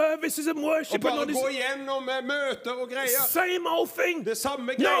through services and og worship and bare all gå this gjennom møter og greier. same old thing. Det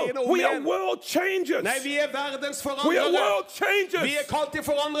samme greiene No, om we are igjen. world changers. Nei, vi er verdens We are forandrere. world Vi changers. er kalt til å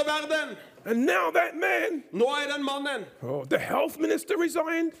forandre verden. And now that man, Nå er den mannen, the health minister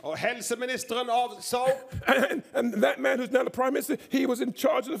resigned. og helseministeren sa opp, And that man who's now the prime minister, he was in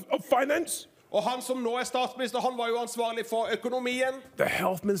charge of finance. Og han som nå statsminister, han var jo ansvarlig for økonomien. The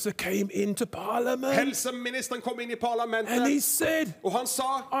health minister came into parliament Helseministeren kom inn i parlamentet. and he said, Og han sa,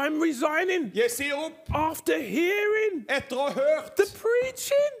 I'm resigning jeg sier opp after hearing etter å ha hørt the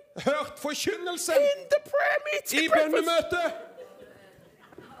preaching forkynnelsen in the prayer meeting. i bønnemøtet.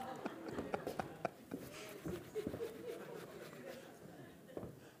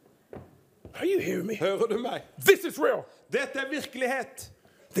 Are you hearing me? Hører du meg? This is real. Dette virkelighet.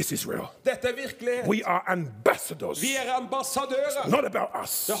 This is real. Dette virkelighet. We are ambassadors. Vi ambassadører. Not about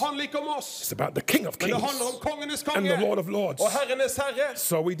us. Det handler ikke om oss. It's about the King of Men det Kings handler om kongenes and the konge Lord of Lords. og herrenes herre.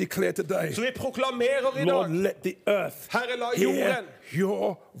 So we declare today, Så vi proklamerer i Lord, dag, let the earth Herre, la hear jorden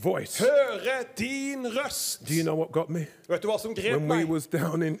your voice. høre din røst. Do you know what got me? Vet du hva som grep When we meg? was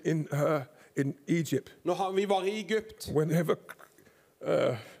down in Egypt, Når vi var i Egypt. whenever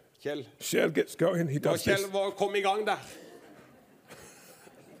Kjell. Shell gets going, he Når does this. Kjell kom i gang der.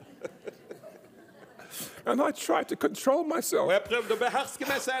 And I tried to control myself, Og jeg prøvde å beherske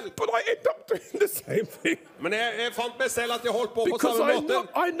meg selv. but I end up doing the same thing. Men jeg fant meg selv at jeg holdt på Because samme I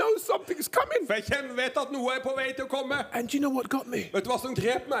måte. know something's coming. For jeg vet at noe på vei til å komme. And do you know what got me? Vet du hva som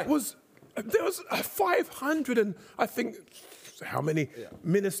grep meg? There was 500 and I think, how many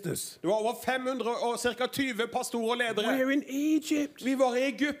ministers? Det var over 500 og ca. 20 pastorer og ledere. We're in Egypt. Vi var i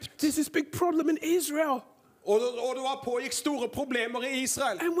Egypt. There's this big problem in Israel. Og det pågikk store problemer i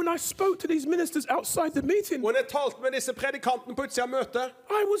Israel. And when I spoke to these ministers outside the meeting, Og når jeg talte med disse predikantene på utsida av møtet,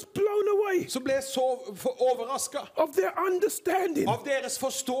 I was blown away så ble jeg så overrasket of their understanding av deres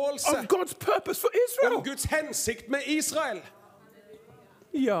forståelse of God's purpose for Israel. om Guds hensikt med Israel.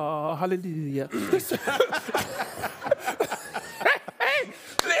 Yeah, hallelujah. Listen.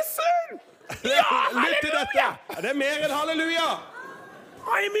 Listen. Yeah, Lytt til dette. Det er mer enn halleluja.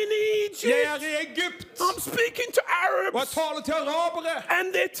 I'm in Egypt. Jeg er i Egypt, I'm speaking to og jeg Arabs. taler til arabere.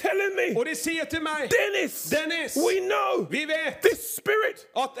 And they're telling me, Og de sier til meg, Dennis, we know vi vet this spirit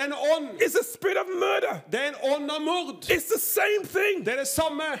at en ånd, is a spirit of murder. det er en ånd av mord. It's the same thing Det er det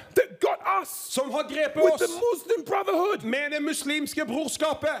samme that got us som har grepet with oss the Muslim Brotherhood. med det muslimske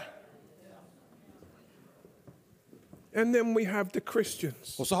brorskapet. And then we have the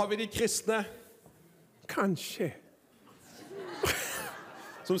Christians. Og så har vi de kristne Kanskje.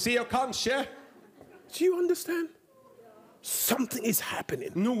 som sier kanskje Do you understand? Something is happening,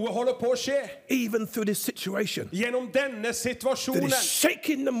 noe holder på å skje even through this situation, gjennom denne that situasjonen. is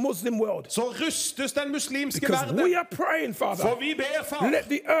shaking the Muslim world. Så rustes den muslimske Because we verden. are praying, Father, For vi ber, far, let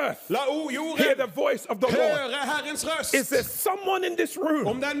the earth la hear jorden the voice of the Lord. høre Herrens røst. Is there someone in this room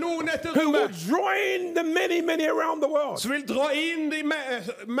Om det er noen etter who will rommet join the many, many around the world som vil dra inn de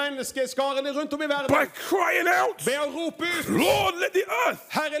menneskeskarene rundt om i by verden, crying out, ved å rope ut, Lord, let the earth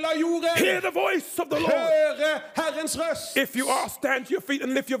Herre, la hear jorden the voice of the Lord? høre Herrens røst. If you are, stand to your feet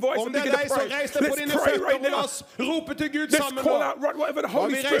and lift your voice Om and det begin er deg, to så pray. reis deg på Let's dine pray føtter, right og la now. oss rope til Gud Let's sammen call nå. out right whatever the Og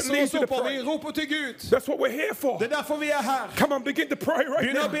Holy vi Spirit reiser leads oss you to opp, og vi pray. roper til Gud. That's what we're here for. Det er derfor vi er her. Come on, begin to pray right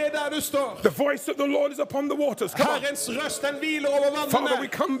Begynn å now. be der du står. The voice of the Lord is upon the waters. Come on. Herrens røst, den hviler over Father, we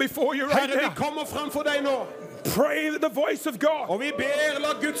vannene. come before you right Herre, vi now. kommer frem for deg nå. Pray that the voice of God Og vi ber,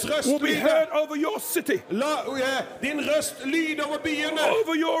 la Guds røst will be lyde. heard over your city, La din røst lyde over byene,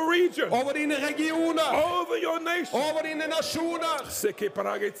 over your region, over dine regioner, over your nation. over dine nasjoner.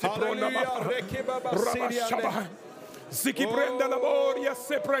 Halleluja. Ziki brenda la boria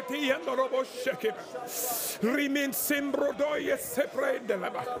se pretiendo robo sheke. Rimin simbro doye se prende la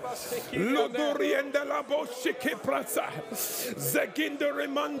ba. Lodorienda la bo shiki prasa. Zagindo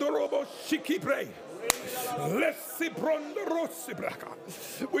remando robo shiki pre. Lessi brondo rossi braka.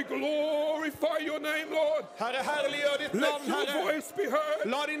 We glorify your name, Lord. Herre, herliggjør ditt Let navn, your Herre. voice be heard.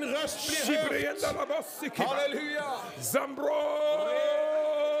 La din røst bli hørt. Shibrienda la bo shiki. Halleluja. Zambro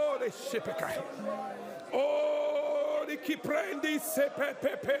de shipeka. Oh, de ki prendi sepe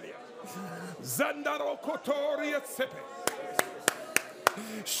peperia. Zandaro kotoria sepe.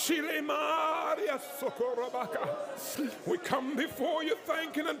 Shilemaria socorabaka. We come before you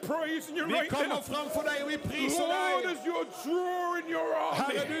thanking and praising you Vi right kommer now. frem for deg, og vi priser Lord, deg. as you're drawing your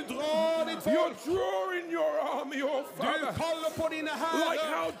army, Herre, du drar ditt you're folk. drawing your army, oh Du Father. kaller på dine Like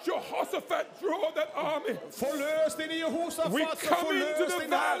herrer. how Jehoshaphat drew that army. Forløs din We Jehosafat, og come into forløs the din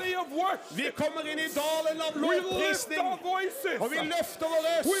valley herre. of worship. Vi kommer inn i dalen av We lift lovprisning, our voices. og vi løfter vår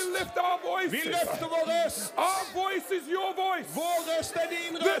røst. We lift our Vi voices. løfter vår røst. Our voice is your voice. Vår røst er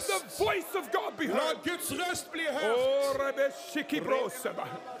din Let røst. the voice of God be La heard. Guds røst bli hørt. Oh, Rebe Shiki Broseba.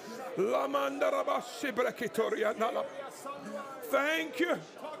 Lamanda Raba Shibrakitoria Nala. Thank you.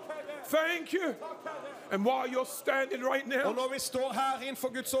 Thank you. And while you're standing right Og now, når vi står her innenfor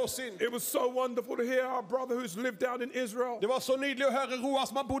Guds åsyn, it was so wonderful to hear our brother who's lived down in Israel. det var så nydelig å høre Roar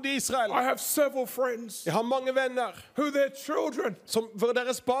som har bodd i Israel. I have several friends Jeg har mange venner who their children som for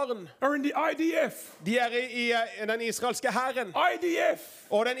deres barn, are in the IDF. de er i den israelske hæren. IDF.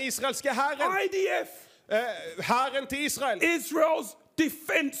 Og den israelske hæren, IDF. hæren til Israel, Israel's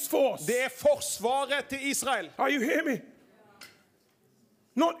defense force. det er forsvaret til Israel. Are you hearing me?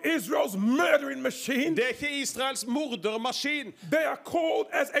 Not Israel's murdering machine. Det er ikke Israels mordermaskin, They are called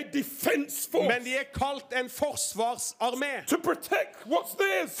as a defense force men de er kalt en forsvarsarmé to protect what's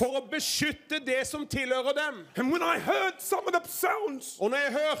theirs. for å beskytte det som tilhører dem. And when I heard some of the sounds Og når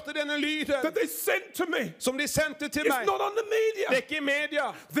jeg hørte denne lyden that they sent to me, som de sendte til it's meg, not on the det er media. ikke i media,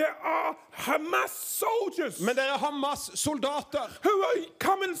 There are Hamas soldiers men det er Hamas-soldater who are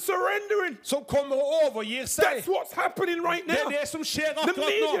coming surrendering. som kommer og overgir seg. That's what's happening right Det now. er det som skjer The akkurat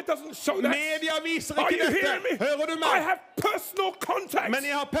media nå. doesn't show that. Media viser Are ikke you hearing me? dette. Hører du I meg? have personal contacts Men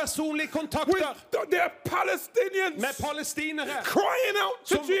jeg har personlige with kontakter their Palestinians med palestinere crying out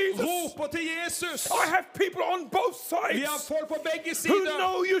to som Jesus. roper til Jesus. I have people on both Vi sides har folk på begge who sider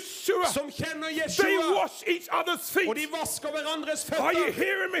know Yeshua. som kjenner They Jeshua, wash each other's og de feet. vasker hverandres Are you føtter.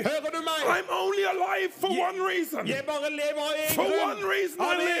 hearing me? Hører du meg? I'm only alive for one reason. Jeg bare lever av en For grunn. one reason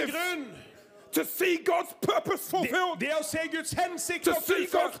Av I en live. grunn. To see God's purpose fulfilled. Det er å se Guds hensikt To see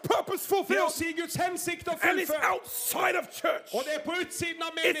God's oppfylt. purpose Det er å fulfilled. si Guds hensikt And it's oppfylt. outside of church. Og det er på utsiden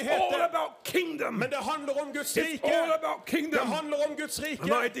av It's all menigheten. about kingdom. Men det handler om Guds It's rike. all about Det kingdom. handler om Guds rike.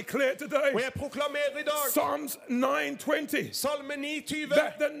 And I declare Og today, jeg proklamerer i dag, Psalms 9:20, Salme 9:20,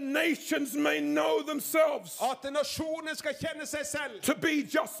 that the nations may know themselves at nasjonen skal kjenne seg selv to be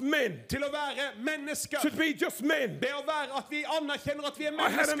just men. til å være mennesker. To be just men. Det å være at vi anerkjenner at vi er I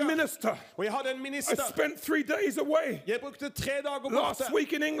had a mennesker. minister. Og jeg hadde en I minister. spent 3 days away Jeg brukte 3 dager last borte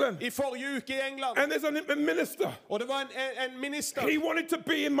week in England. i forrige uke i England. And there's a minister. Og det var en minister. He wanted to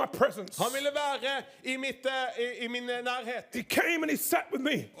be in my presence. Han ville være i min nærhet. He came and he sat with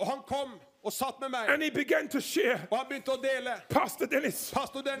me. Og han kom og satt med meg. And he began to share. Og han begynte å dele. Pastor Dennis,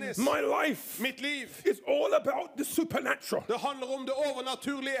 Pastor Dennis, my life mitt liv, is all about the supernatural. det handler om det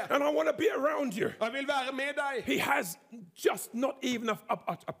overnaturlige. And I want to be around you. Jeg vil være med deg. He has just not even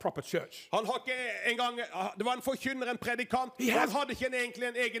a proper church. Han har ikke engang, det var en forkynner, en predikant. He Han has- hadde ikke egentlig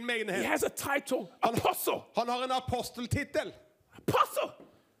en egen He menighet. has a title, apostle. Han har en aposteltittel. Apostle.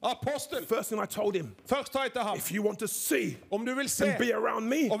 Apostel. First thing I told him, Først sa jeg til ham, if you want to see om du vil se and be around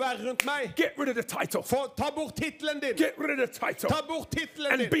me, og være rundt meg, get rid of the title. ta bort titlen din. Get rid of the title Ta bort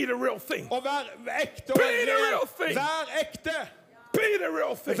titlen and din. be the real thing. Og vær ekte. Be Og the real thing. Vær ekte. Be the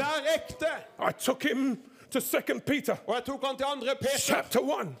real thing. Vær ekte. I took him to 2 Peter Og jeg tok han til 2. Peter, chapter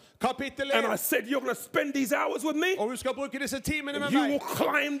 1. kapittel And I 1. said, you're going to spend these hours with me. Og du skal bruke disse timene med You will meg.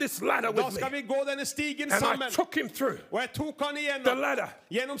 climb this ladder Da with skal me. vi gå denne stigen And I sammen. took him through Og jeg tok han the igjennom, ladder.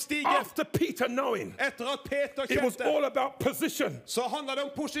 gjennom stigen. After Peter knowing Etter at Peter it was kjente, all about position. så handler det om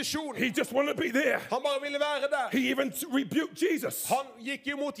posisjon. He just wanted to be there. Han bare ville være der. He even rebuked Jesus. Han gikk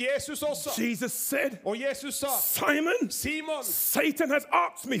imot Jesus også. Jesus said, Og Jesus sa, Simon, Simon, Satan has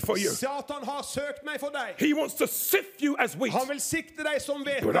asked me for you. Satan har søkt meg for deg. He wants to sift you as wheat. Han vil sikte deg som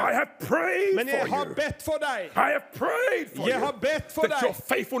But I hvete. have prayed Men jeg for har you. bedt for deg. I have prayed for Jeg har you bedt for that your deg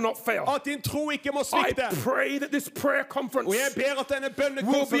faith will not fail. at din tro ikke må I svikte. pray that this prayer conference, Og jeg ber at denne will be a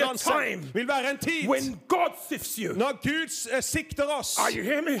bønnekonferansen time vil være en tid when God sifts you. når Gud sikter oss. Are you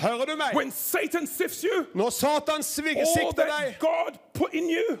hearing me? Hører du meg? When Satan sifts you, Når Satan all sikter that deg, God put in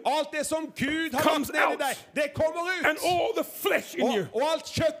you alt det som Gud har comes lagt ned i out. deg, det kommer and ut. all the flesh in you Og alt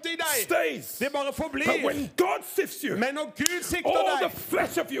kjøttet i deg, stays. det bare But forblir. when God sifts you, Men når Gud sikter all the deg,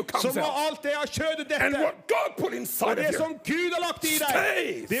 flesh of you så comes må out. alt det av kjøttet And dette, what God put og inside det of you som Gud har lagt i deg,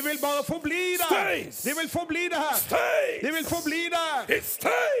 stays. det vil bare forbli der. Stays. Det vil forbli der. Stays. Det vil forbli der. It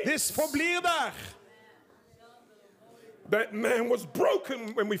stays. Det forblir der. That man was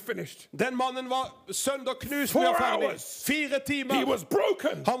broken when we finished. Den mannen var sønderknust 4 når han var ferdig. hours. 4 He timer. was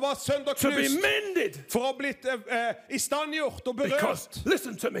broken Han var to be sønderknust mended. for å ha blitt istandgjort og Because, berørt.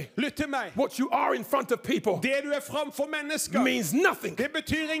 listen to me, Lytt til meg. what you are in front of people Det du er framfor mennesker, means nothing det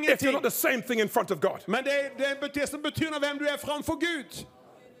betyr if you're ingenting. not the same thing in front of God. Men det som betyr noe hvem du er framfor Gud.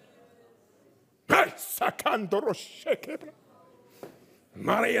 Hey, sakandoroshekebra.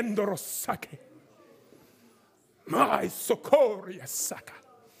 Mariendorosake. My sokoria saka.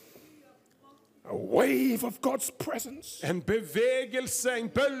 A wave of God's presence En bevegelse, en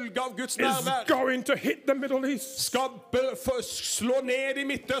bølge av Guds is nærvær going to hit the Middle East. skal slå ned i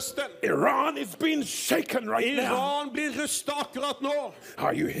Midtøsten. Iran is being shaken right now. Iran blir rystet akkurat nå.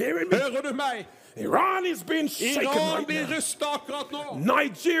 Are you hearing me? Hører du meg? Iran is being shaken Iran right blir now. rystet akkurat nå.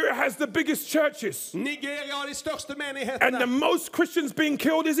 Nigeria has the biggest churches. Nigeria har de største And menighetene. the most Christians being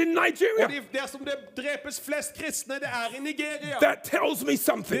killed is in Og Nigeria. der som det drepes flest kristne, det er i Nigeria. That tells me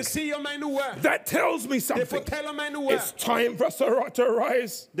something. Det sier meg noe. That tells me Det something. forteller meg noe. It's time for us to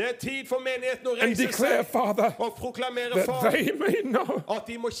rise Det er tid for menigheten å and reise declare, seg Father, og proklamere that for they may know at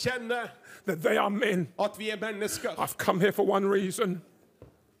de må kjenne that they are men. at vi er mennesker. I've come here for one reason.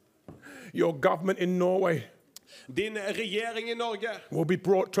 Your government in Norway Din regjering i Norge will be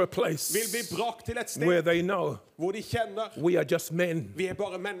brought to a place vil bli brakt til et sted where they know hvor de kjenner we are just men. vi er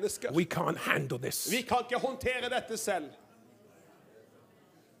bare mennesker. We can't handle this. Vi kan ikke håndtere dette selv.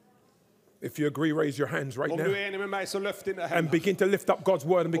 If you agree, raise your hands right Om du now er enig med meg, så løft dine and hender. begin to lift up God's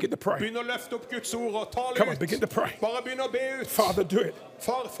word and begin to pray. Begynn å løfte opp Guds ord og tale Come on, begin to ut. pray. Bare begynn å be ut. Father, do it.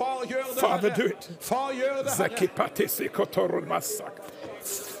 Far, gjør det, Father, do Herre. it. Far, gjør det, Zaki Herre. patisi kotorun masak.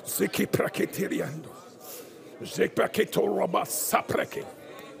 Ziki praketiriando. Zekpaketoro masapreke.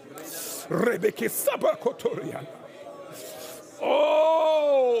 Rebeke sabakotorian.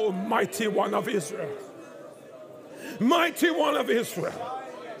 Oh, mighty one of Israel. Mighty one of Israel.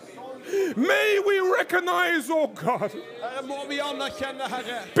 May we recognize, oh God. Herre, må vi anerkjenne,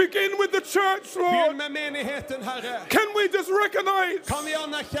 Herre. Begin with the church, Begynn Lord. med menigheten, Herre. Can we just recognize Kan vi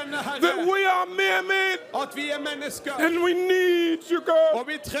anerkjenne, that Herre, we are mere men at vi er mennesker, and we need you, God? og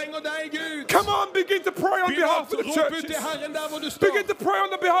vi trenger deg, Gud. Come on, begin to pray on Begynn å behalf of the rope ut til churches. Herren der hvor du står. Begin to pray on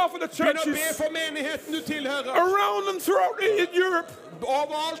the behalf of the Begynn å be churches for menigheten du tilhører. around and throughout in Europe.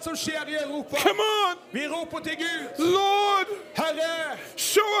 Overalt som skjer i Europa. Come on, Vi roper til Gud. Lord, Herre,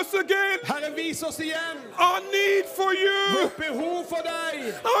 show us again Herre, vis oss igjen our need for you. vårt behov for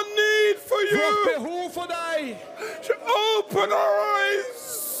deg. Our need for Vårt you. behov for deg. Open our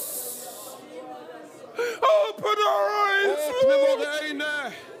eyes. Open our eyes, Åpne Lord. våre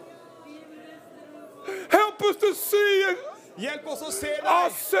øyne. Help us to see Hjelp oss å se deg.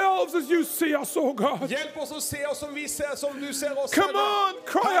 ourselves as you see us, oh God. Hjelp oss å se oss som vi ser, som du ser oss. Come Herre. on,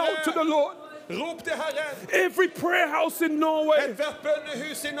 cry out to the Lord. Rop til Herren. Every prayer house in Norway, Ethvert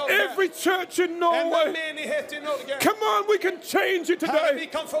bønnehus i Norge. every church in Enhver Norway. menighet i Norge. Come on, we can change it Herre, vi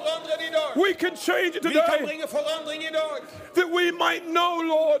today. kan forandre det i dag. We can change it Vi kan today. bringe forandring i dag. That we might know,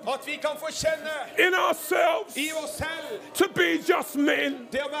 Lord, At vi kan få kjenne in ourselves i oss selv to be just men.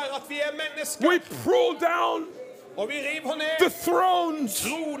 det å være at vi er mennesker. We pull down Og vi river the ned thrones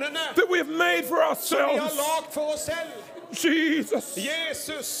tronene that we have made for som vi har ourselves. lagd for oss selv. Jesus.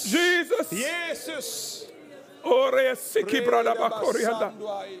 Jesus. Jesus. Jesus. Ore siki brada bakorianda.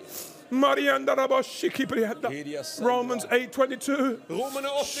 Marianda raba shiki brianda. Romans 8:22. Romerne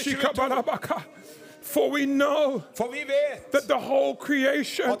 8:22. Shikabarabaka. For we know For vi vet that the whole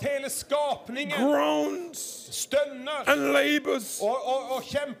creation at hele skapningen groans stønner and labors og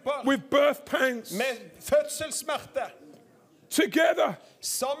kjemper with birth pangs med fødselssmerte together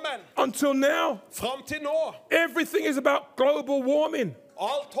sammen until now. fram til nå. Everything is about global warming.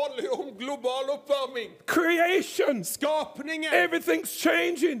 Alt handler jo om global oppvarming. Creation. Skapningen. Everything's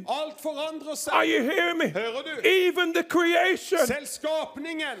changing. Alt forandrer seg. Are you hearing me? Hører du? Even the creation Selv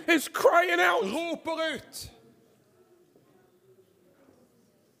skapningen is crying out. roper ut.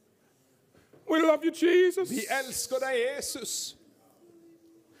 We love you, Jesus. Vi elsker deg, Jesus.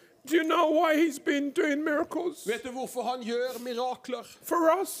 Do you know why he's been doing miracles? Vet du hvorfor han gjør mirakler?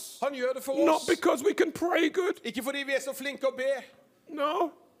 For us. Han gjør det for Not oss. because we can pray good. Ikke fordi vi er så flinke å be.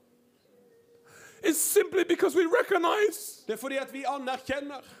 No. It's simply because we recognize Det er fordi at vi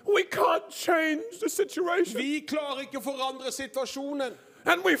anerkjenner. we can't change the situation. Vi klarer ikke å forandre situasjonen.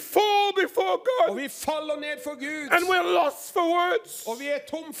 And we fall before Og God. vi faller ned for Gud. And we're lost for words. Og vi er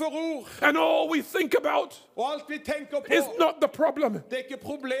tom for ord. And all we think about Og alt vi tenker på, is not the problem, det er ikke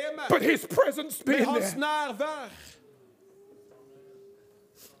problemet, but his presence men being hans there. nærvær.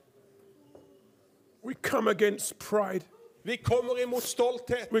 We come against pride. Vi kommer imot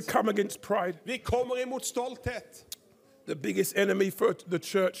stolthet. We come against pride. Vi kommer imot stolthet. The biggest enemy for the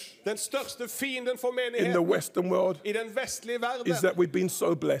church Den største fienden for in the menigheten Western world i den vestlige is verden, that we've been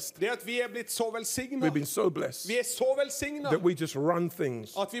so blessed. det er at vi er blitt så We've velsignet. been so blessed Vi er så velsignet that we just run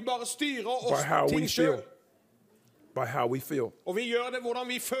things at vi bare styrer by how oss we ting feel. selv. By how we feel. Og vi gjør det hvordan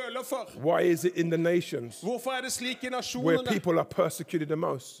vi føler for. Why is it in the nations Hvorfor er det slik i where nasjonene, people are persecuted the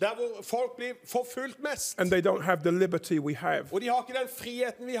most der hvor folk blir forfulgt mest, and they don't have the liberty we have, og de har ikke den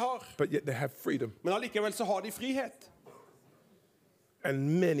friheten vi har, but yet they have freedom? men allikevel så har de frihet.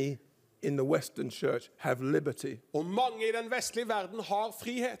 And many in the Western church have liberty Og mange I den vestlige verden har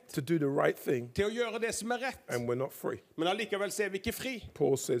frihet to do the right thing, til å gjøre det som rett. and we're not free. Men allikevel så vi ikke fri.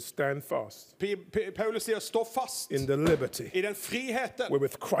 Paul says, stand fast Paulus sier, stå fast in the liberty I den friheten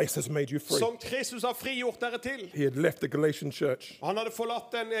wherewith Christ has made you free. som Kristus har frigjort dere til. He had left the Galatian church. Han hadde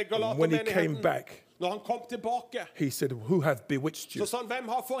forlatt den And when he came Galatermenigheten. back, Når han kom tilbake, he said, who hath bewitched you? så sa han, hvem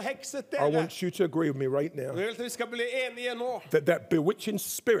har forhekset I dere? want you to agree with me right now Jeg vil at vi skal bli enige nå. that bewitching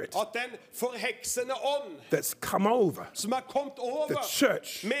spirit At den forheksende ånd that's come over som er kommet the over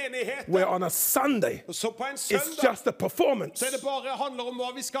church, menigheten, where on a Sunday så på en it's søndag, just a performance. så det bare handler om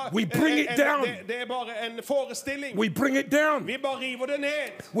hva vi skal. We bring it down. Det bare en forestilling. We bring it down. Vi bare river det ned.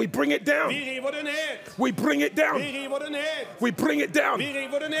 We bring it down. Vi river det ned. We bring it down. Vi river det ned. We bring it down. Vi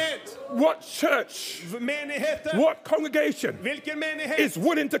river det ned. What church, Menigheten. what congregation Hvilken menighet is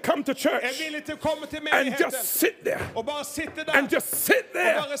willing to come to church villig til å komme til and menigheten just sit there og bare sitte der and just sit og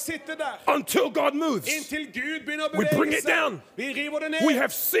there bare sitte der until God moves? inntil Gud begynner å We bring bevege it seg. down. Vi river det ned. We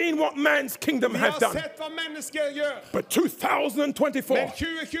have seen what man's kingdom Vi has har done. sett hva mennesker gjør. But 2024 Men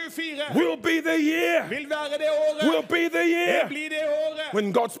 2024 will be the year, vil være det året. will be the Det year blir det året.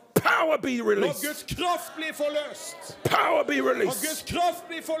 when God's power be Når released. Guds kraft blir forløst. Power be Når released. Guds kraft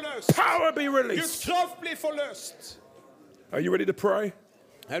blir forløst. Power be Guds released. kraft blir forløst. Are you ready to pray?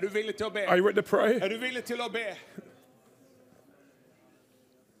 Er du villig til å be? Are you ready to pray? Er du villig til å be?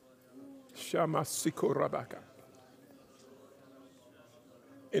 Shama Sikorabaka.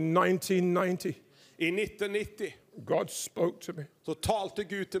 In 1990, I 1990 God spoke to me så talte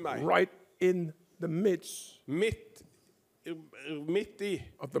Gud til meg. right in the midst Midt I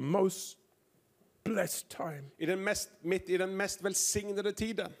of the most blessed time midt I den mest velsignede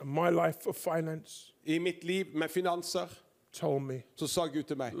tiden of my life of finance. I mitt liv med finanser, Told me, så sa Gud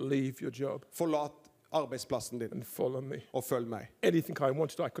til meg, leave your job forlat arbeidsplassen din and follow me. og følg meg. Anything I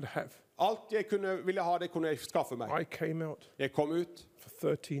wanted, I could have. Alt jeg ville ha, det kunne jeg skaffe meg. I came out Jeg kom ut, for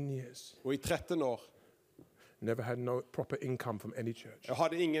 13 years. og I 13 år, Never had no proper income from any church. jeg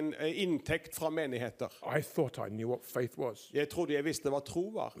hadde ingen inntekt fra menigheter. I thought I knew what faith was. Jeg trodde jeg visste hva tro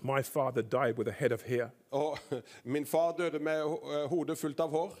var. My father died with a head of hair. Og min far døde med hodet fullt av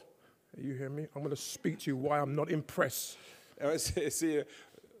hår. You hear me? I'm going to speak to you why I'm not impressed. Jeg sier,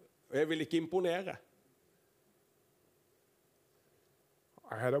 jeg vil ikke imponere.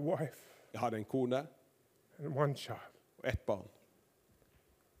 I had a wife Jeg hadde en kone and one child. og ett barn.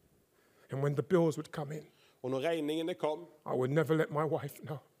 And when the bills would come in, Og når regningene kom, I would never let my wife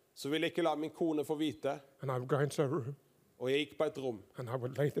know. så ville jeg ikke la min kone få vite. And I would go into a room Og jeg gikk på et rom, and I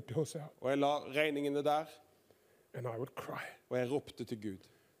would lay the bills out og jeg la regningene der, and I would cry. og jeg ropte til Gud.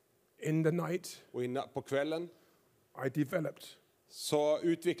 In the night, Og på kvelden I developed så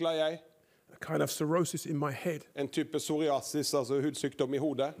utviklet jeg a kind of cirrhosis in my head. en type psoriasis, altså hudsykdom I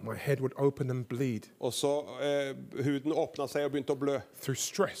hodet. My head would open and bleed Og så huden åpnet seg og begynte å blø through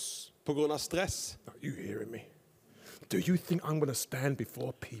stress. på grunn av stress. Are you hearing me? Do you think I'm going to stand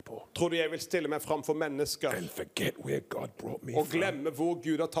before people Tror du jeg vil stille meg frem for mennesker and forget where God brought me og from? glemme hvor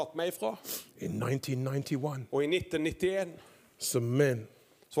Gud har tatt meg fra? In 1991, Og I 1991 some men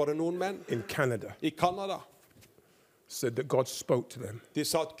så var det noen menn in Canada I Canada. said that God spoke to them De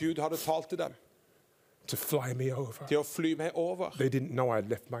sa at Gud hadde talt til dem to fly me over. til å fly meg over. They didn't know I had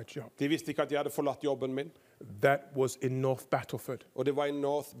left my job. De visste ikke at jeg hadde forlatt jobben min. That was in North Battleford. Og det var I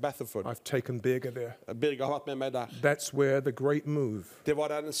North Battleford. I've taken Birger there. Birger har vært med meg der. That's where the great move Det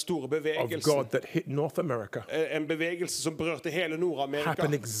var den store of bevegelsen. God that hit North America En bevegelse som berørte hele Nord-Amerika.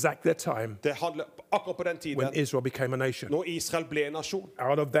 happened exactly the time Det handler akkurat på den tiden when Israel became a nation. når Israel ble en nasjon.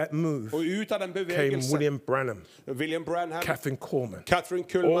 Out of that move Og ut av den came bevegelsen, William Branham, William Branham, Catherine Coleman, Catherine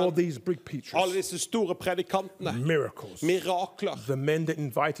all Kuhlman, these big alle preachers, disse store predikantene, miracles. mirakler. The men that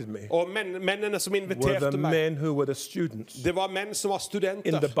invited me Og mennene som were inviterte the meg, men who were the students det var menn som var in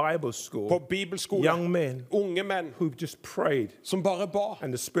studenter the Bible på school, bibelskole. young men Unge menn who just prayed, som bare ba.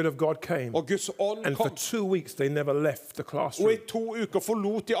 and the Spirit of God came. Og Guds ånd And for kom. 2 weeks, they never left the Og classroom, I 2 uker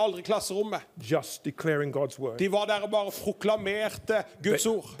forlot de aldri klasserommet. just declaring God's word. De var der og bare proklamerte Guds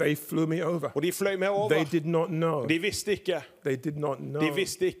ord. They flew me over. Og de fløy meg They over. did not know. De visste ikke. They did not De know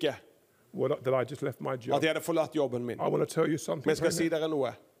visste ikke that I just left my at job. jeg hadde forlatt jobben min. I want to tell you something. Men jeg skal si friend. dere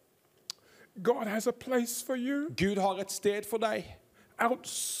noe. God has a place for you Gud har et sted for deg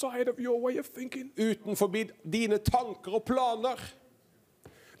outside of your way of thinking utenfor dine tanker og planer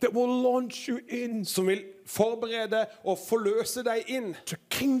that will launch you in som vil forberede og forløse deg inn to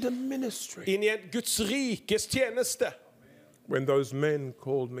kingdom ministry. inn I en Guds rikes tjeneste. When those men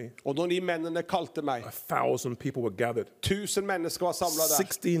called me, Og når de mennene kalte meg, 1,000 people were gathered. 1000 mennesker var samlet der,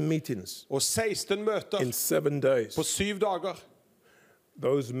 16 meetings og 16 møter in 7 days. på 7 dager.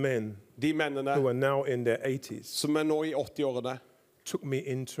 Those men De mennene who are now in their 80s som nå I 80-årene, took me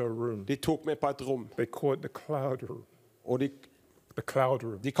into a room. de tok meg på et rom. They call it the cloud room. Og The cloud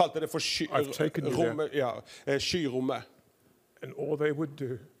room. de kalte det for I've taken you skyrommet. And all they would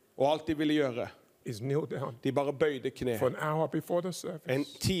do Og alt de ville gjøre, is kneel down de bare bøyde kne. for an hour before the En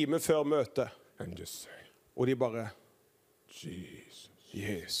service time før møtet. and just say, Og de bare, Jesus,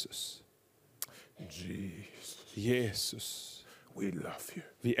 Jesus, Jesus, Jesus, we love you.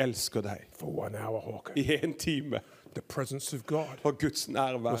 vi elsker deg. For 1 hour, Hawkins. I en time. The presence of God Og Guds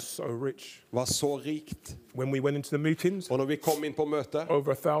nærvær was so rich. var så rikt. When we went into the meetings, Og når vi kom inn på møtet,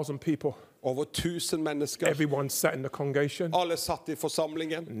 over 1,000 people, over 1000 mennesker, everyone sat in the congregation. alle satt I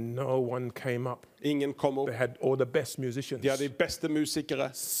forsamlingen. No one came up. Ingen kom opp. They had all the best musicians. De hadde de beste musikere.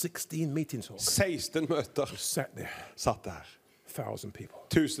 16 meetings, Hawkins. 16 møter Sat there, satt der. 1,000 people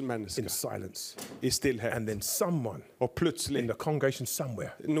 1000 in mennesker silence. I stillhet. And then someone Og in plutselig, the congregation somewhere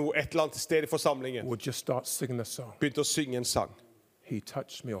et eller annet sted I forsamlingen, would just start singing a song. begynte å synge en sang. He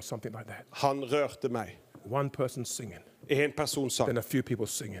touched me or something like that. Han rørte meg. One person singing, En person sang. then a few people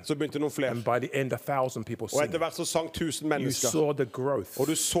singing. Så begynte noen flere. And by the end, 1,000 people Og singing. etter hvert så sang 1000 You mennesker. saw the growth. Og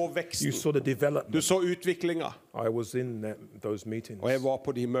du så You veksten. saw the Du development. så utviklinga. I was in those meetings. Og jeg var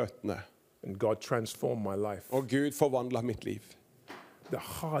på de møtene. And God transformed my life. Og Gud forvandlet mitt liv. The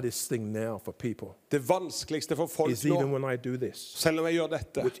hardest thing now for people Det vanskeligste for folk is even nå, when I do this, selv om jeg gjør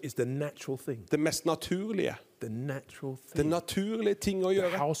dette, which is the natural thing. det mest naturlige. The natural Det thing. naturlige ting å The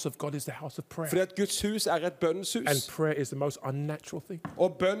gjøre. house of God is the house of Fordi prayer. at Guds hus et And bønnshus. prayer is the most unnatural thing.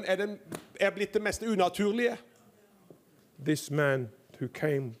 Og bønn er blitt det mest unaturlige. This man who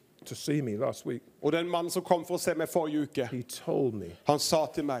came to see me last week, Og den mannen som kom for å se meg forrige uke, he told me, han sa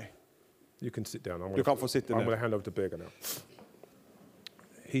til meg, you can sit down. Du kan få sitte I'm ned. going to hand over to Birger now.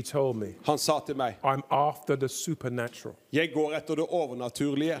 He told me, han sa til meg, I'm after the supernatural. jeg går etter det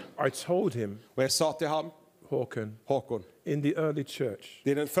overnaturlige. I told him, Og jeg sa til ham, Håkon, in the early church,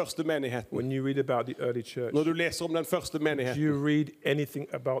 det er den første menigheten. when you read about the early church, Når du leser om den første do menigheten, you read anything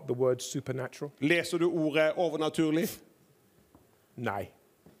about the word supernatural? leser du ordet overnaturlig? Nei.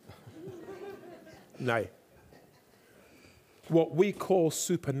 Nei. What we call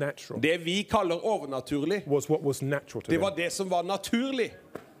supernatural Det vi kaller overnaturlig, was what was natural to det them. var det som var naturlig.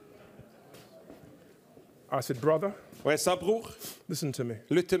 I said, brother, Og jeg sa, bror, listen to me.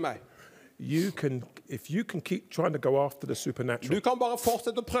 lytt til meg. If you can keep trying to go after the Du supernatural, kan bare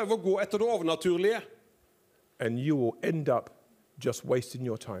fortsette å prøve å gå etter det overnaturlige, and you will end up just wasting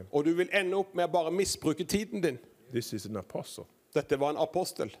your time. og du vil ende opp med å bare misbruke tiden din. This is an apostle. Dette var en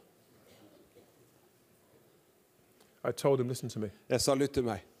apostel. I told him, listen to me. Jeg sa, lytt til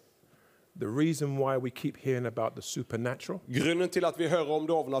meg. The reason why we keep hearing about the supernatural, Grunnen til at vi hører om det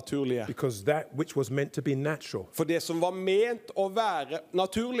overnaturlige, because that which was meant to be natural for det som var ment å være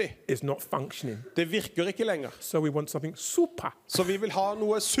naturlig, is not functioning. det virker ikke lenger. So we want something super. Så vi vil ha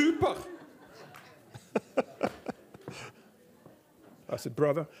noe super. I said,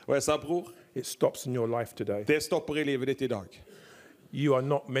 brother, Og jeg sa, bror, it stops in your life today. det stopper I livet ditt I dag. You are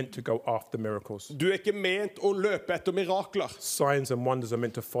not meant to go after miracles. Du er ikke ment å løpe etter mirakler, Signs and wonders are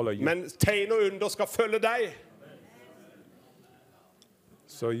meant to follow you. men tegn og under skal følge deg.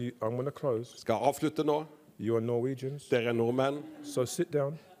 So I'm going to close. Skal avslutte nå. You are Norwegians. Dere nordmenn, So sit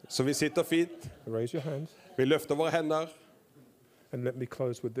down, så vi sitter fint. raise your hands, Vi løfter våre hender, and let me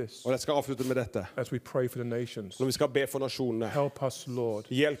close with this. og jeg skal avslutte med dette. As we pray for the nations, Når vi skal be for nasjonene, help us, Lord,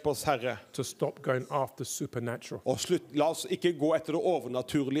 hjelp oss, Herre, to stop going after supernatural og la oss ikke gå etter det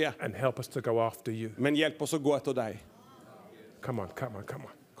overnaturlige, and help us to go after you. men hjelp oss å gå etter deg. Come on, come on, come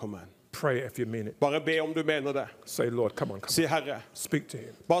on. Kom igjen. Pray if you mean it. Bare be om du mener det. Say, Lord, come on, come Si, Herre, on. Speak to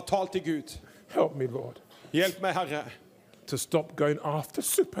him. bare tal til Gud. Help me, Lord, Hjelp meg, Herre. to stop going after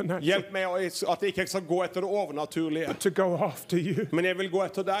supernatural, Hjelp meg at jeg ikke skal gå etter det overnaturlige, but to go after you. men jeg vil gå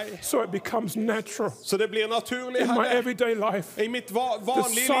etter deg. So it becomes natural Så det blir naturlig, in my Herre. everyday life. I mitt The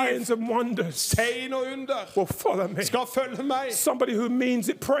vanlige signs liv, and wonders tegn og under will follow me. skal følge meg. Somebody who means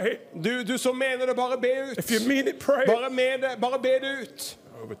it, pray. Du som mener det, bare be ut. If you mean it, pray. Bare be det ut.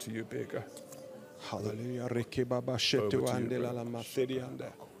 Over to you, Birger. Halleluja. Rikki baba shetu andela la matediande.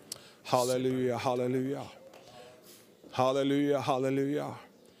 Halleluja, halleluja. Halleluja, halleluja.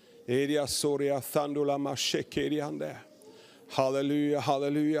 Edia soria thandula mashekediande. Halleluja,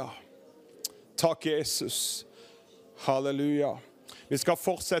 halleluja. Takk, Jesus. Halleluja. Vi skal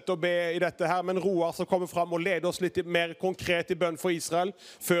fortsette å be i dette her, men Roar som kommer frem og leder oss litt mer konkret i bønn for Israel,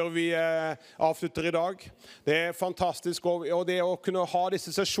 før vi avslutter i dag. Det fantastisk, og det å kunne ha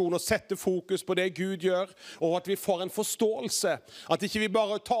disse sesjonene og sette fokus på det Gud gjør, og at vi får en forståelse. At ikke vi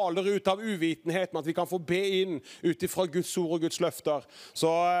bare taler ut av uvitenhet, men at vi kan få be inn ut ifra Guds ord og Guds løfter.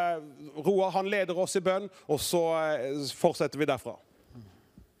 Så Roar, han leder oss i bønn, og så fortsetter vi derfra.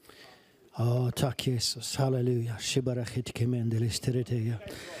 Tack Jesus, halleluja.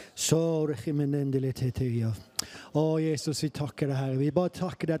 Jesus, vi tackar det här. Vi bara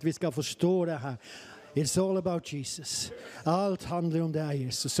tackar det att vi ska förstå det här. It's all about Jesus. Allt handlar om det,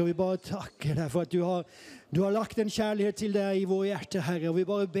 Jesus. Så vi bara tackar dig för att du har lagt en kärlighet till dig i vår hjärta, Herre. Och vi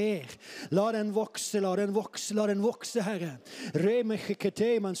bara ber. La den vokse, la den vokse, la den vokse, Herre.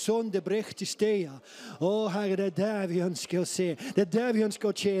 Remechekete, man sonde brecht i stea. Herre, det där vi önskar att se. Det där vi önskar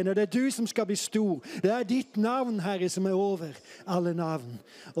att tjäna. Det du som ska bli stor. Det ditt navn, Herre, som över alla navn.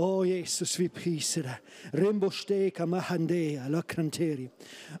 Jesus, vi prisar dig. Rimbosteka mahandea, lakranteri.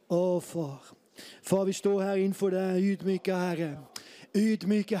 Far, vi står här inför dig, ydmyka, Herre.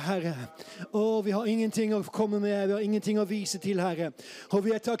 Ydmyke, Herre. Vi har ingenting att komma med. Vi har ingenting att visa till, Herre. Och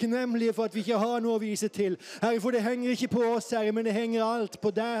vi är tacknämliga för att vi inte har något att visa till. Herre, för det hänger inte på oss, Herre, men det hänger allt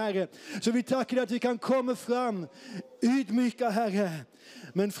på dig, Herre. Så vi tackar att vi kan komma fram. Ydmyka, Herre.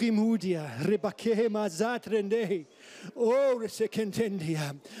 Men frimodiga. Rebakema zatrendei.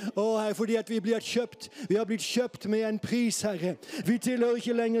 Herre, fordi at vi blir kjøpt. Vi har blitt kjøpt med en pris, Herre. Vi tilhører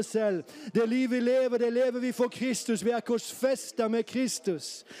ikke lenger selv. Det liv vi lever, det lever vi for Kristus. Vi er korsfestet med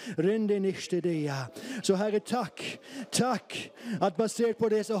Kristus. Så Herre, takk. Takk at basert på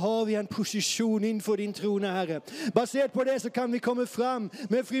det så har vi en posisjon innenfor din trone, Herre. Basert på det så kan vi komme fram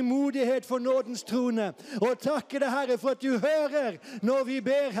med frimodighet for nådens trone. Og takke deg, Herre, for at du hører når vi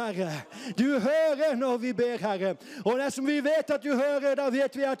ber, Herre. Du hører når vi ber, Herre. Og det som vi vet at du hører, da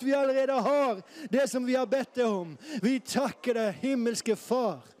vet vi at vi allerede har det som vi har bedt deg om. Vi takker deg, himmelske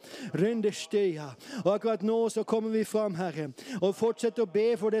Far. Rendestea. Og akkurat nå så kommer vi fram, Herre, og fortsetter å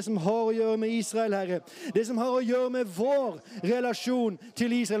be for det som har å gjøre med Israel, Herre. Det som har å gjøre med vår relasjon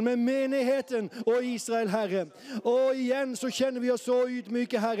til Israel, med menigheten og Israel, Herre. Og igjen så kjenner vi oss så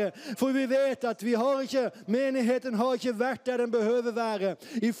ydmyke, Herre, for vi vet at menigheten har ikke vært der den behøver være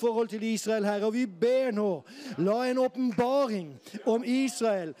i forhold til Israel, Herre. Og vi ber nå, la en åpenbaring om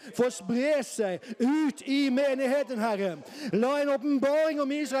Israel få spre seg ut i menigheten, Herre. La en åpenbaring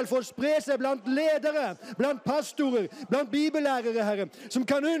om Israel får spre seg blant ledere, blant pastorer, blant bibellærere, Herre, som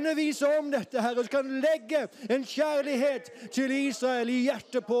kan undervise om dette, Herre, og som kan legge en kjærlighet til Israel i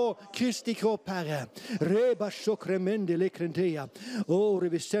hjertet på Kristi kropp, Herre. Reba sjokremende lekrentea.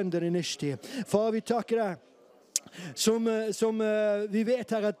 Vi sender en neste. Far, vi takker deg. Som vi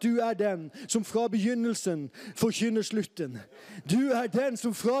vet her at du er den som fra begynnelsen forkynner slutten. Du er den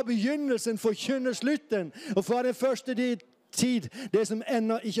som fra begynnelsen forkynner slutten, og fra den første tid, det som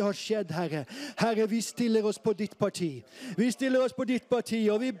ennå ikke har skjedd, Herre. Herre, vi stiller oss på ditt parti. Vi stiller oss på ditt parti,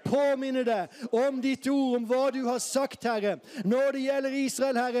 og vi påminner deg om ditt ord, om hva du har sagt, Herre. Når det gjelder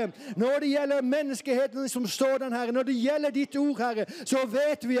Israel, Herre, når det gjelder menneskeheten som står den, Herre, når det gjelder ditt ord, Herre, så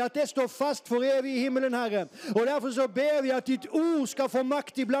vet vi at det står fast for evig i himmelen, Herre. Og derfor så ber vi at ditt ord skal få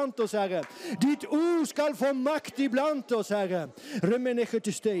makt iblant oss, Herre. Ditt ord skal få makt iblant oss, Herre.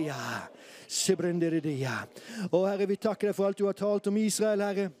 Remenechetesteia. Og Herre, vi takker deg for alt du har talt om Israel,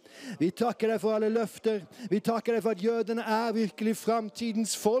 Herre. Vi takker deg for alle løfter. Vi takker deg for at jødene er virkelig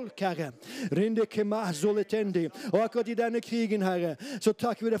fremtidens folk, Herre. Og akkurat i denne krigen, Herre, så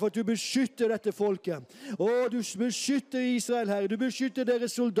takker vi deg for at du beskytter dette folket. Du beskytter Israel, Herre. Du beskytter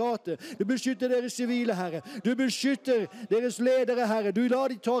deres soldater. Du beskytter deres sivile, Herre. Du beskytter deres ledere, Herre. Du lar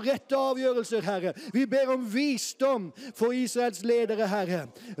de ta rette avgjørelser, Herre. Vi ber om visdom for Israels ledere,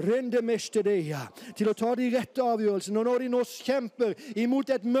 Herre. Til å ta de rette avgjørelsene. Og når de nå kjemper imot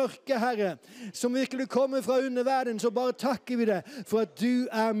et mørke, Herre, som virkelig kommer fra underverden, så bare takker vi deg for at du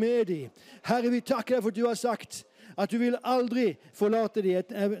er med dem. Herre, vi takker deg for at du har sagt at du vil aldri forlate dem.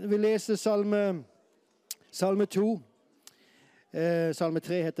 Jeg vil lese salme 2. Salme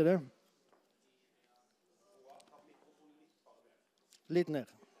 3 heter det. Litt ned.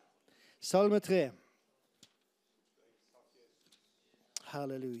 Salme 3.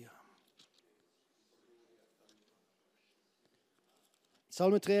 Halleluja.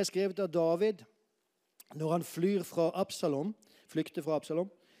 Salme 3 er skrevet av David når han flykter fra Absalom.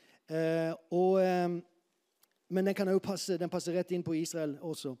 Men den passer rett inn på Israel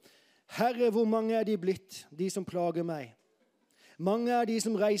også. Herre, hvor mange er de blitt, de som plager meg? Mange er de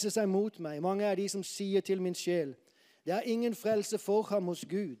som reiser seg mot meg. Mange er de som sier til min sjel. Det er ingen frelse for ham hos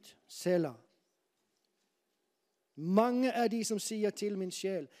Gud, Sela. Mange er de som sier til min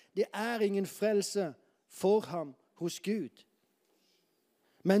sjel, det er ingen frelse for ham hos Gud.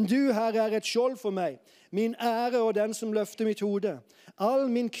 Men du, Herre, er et skjold for meg, min ære og den som løfter mitt hode.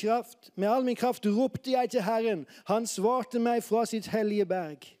 Med all min kraft ropte jeg til Herren. Han svarte meg fra sitt hellige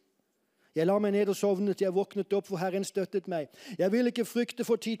berg. Jeg la meg ned og sovnet, jeg våknet opp, for Herren støttet meg. Jeg vil ikke frykte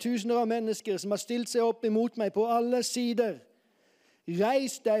for 10 000 av mennesker som har stilt seg opp imot meg på alle sider.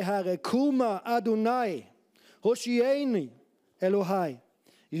 Reis deg, Herre, Koma Adonai, Hoshieni Elohai.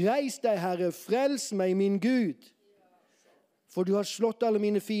 Reis deg, Herre, frels meg, min Gud. For du har slått alle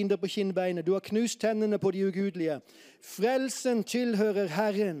mine fiender på kinnbeinet. Du har knust tennene på de ugudelige. Frelsen tilhører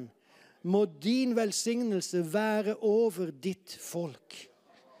Herren. Må din velsignelse være over ditt folk.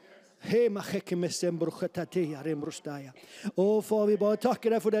 Far, vi bare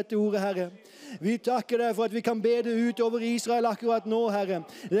takker deg for dette ordet, Herre. Vi takker deg for at vi kan bede ut over Israel akkurat nå, Herre.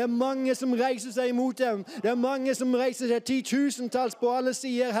 Det er mange som reiser seg imot dem. Det er mange som reiser seg 10 000-talls på alle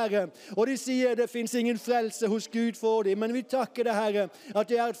sider, Herre. Og de sier det finnes ingen frelse hos Gud for dem. Men vi takker deg, Herre, at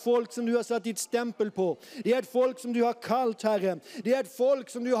det er et folk som du har satt ditt stempel på. Det er et folk som du har kalt, Herre. Det er et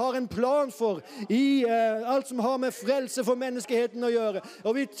folk som du har en plan for i alt som har med frelse for menneskeheten å gjøre.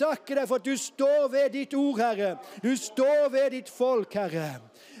 Og vi takker deg for at du står ved ditt ord, Herre. Du står ved ditt folk, Herre.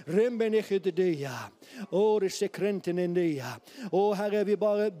 Herre, vi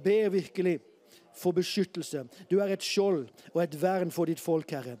bare ber virkelig for beskyttelse. Du er et skjold og et vern for ditt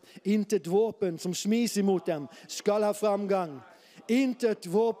folk, Herre. Intet våpen som smis imot dem skal ha framgang. Intet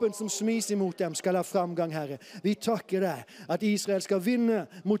våpen som smis imot dem skal ha framgang, Herre. Vi takker deg at Israel skal vinne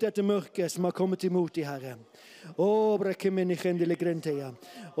mot dette mørket som har kommet imot dem, Herre. Og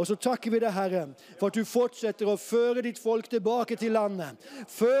så takker vi deg, Herre, for at du fortsetter å føre ditt folk tilbake til landet.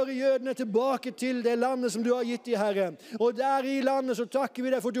 Føre jødene tilbake til det landet som du har gitt dem, Herre. Og der i landet så takker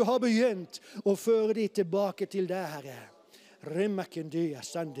vi deg for at du har begynt å føre dem tilbake til deg, Herre. Vi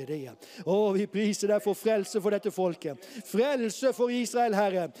priser deg for frelse for dette folket. Frelse for Israel,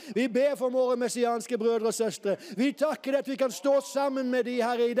 Herre. Vi ber for våre messianske brødre og søstre. Vi takker at vi kan stå sammen med de,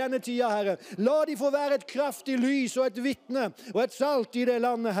 Herre, i denne tida, Herre. La de få være et kraftig lys og et vittne og et salt i det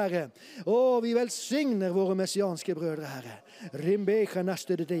landet, Herre. Vi velsigner våre messianske brødre, Herre.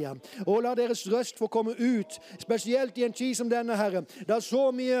 Og la deres røst få komme ut, spesielt i en tid som denne, Herre, da så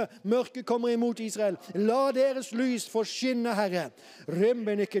mye mørke kommer imot Israel. La deres lys få skinne, Herre.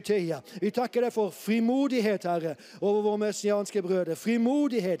 Vi takker deg for frimodighet, Herre, over våre messianske brødre.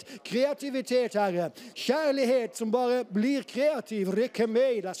 Frimodighet, kreativitet, Herre. Kjærlighet som bare blir kreativ.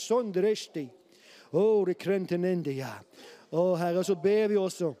 Herre, så ber vi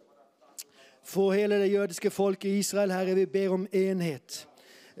også for hele det jødiske folket i Israel, Herre. Vi ber om enhet.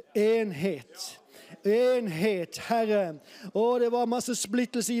 Enhet, Herre. Det var masse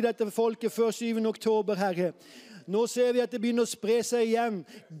splittelse i dette folket før 7. oktober, Herre. Nå ser vi at det begynner å spre seg igjen.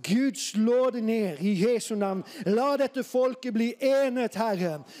 Gud slår det ned i Jesu navn. La dette folket bli enet,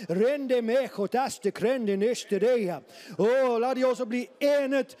 Herre. La de også bli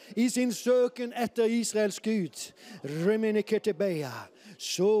enet i sin søken etter Israels Gud.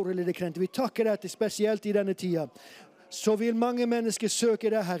 Vi takker deg spesielt i denne tida. Så vil mange mennesker søke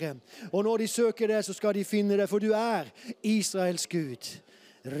deg, Herre. Og når de søker deg, så skal de finne deg, for du er Israels Gud.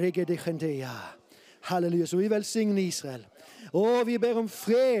 Halleluja. Så vi velsigner Israel. Vi ber om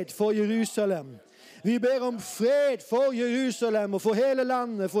fred for Jerusalem. Vi ber om fred for Jerusalem og for hele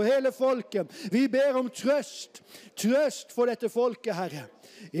landet, for hele folket. Vi ber om trøst. Trøst for dette folket, Herre.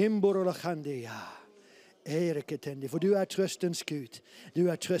 For du er trøstens Gud. Du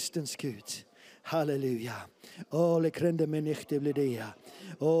er trøstens Gud. Halleluja.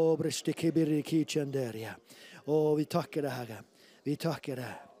 Vi takker deg, Herre. Vi takker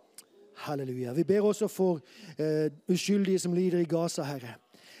deg. Halleluja. Vi ber også for uskyldige som lider i Gaza, Herre.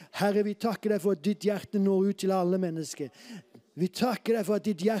 Herre, vi takker deg for at ditt hjerte når ut til alle mennesker. Vi takker deg for at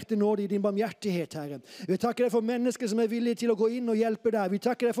ditt hjerte når i din barmhjertighet, Herre. Vi takker deg for mennesker som er villige til å gå inn og hjelpe deg. Vi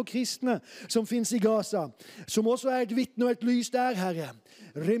takker deg for kristne som finnes i Gaza, som også er et vittne og et lys der, Herre.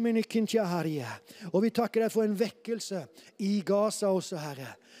 Og vi takker deg for en vekkelse i Gaza også,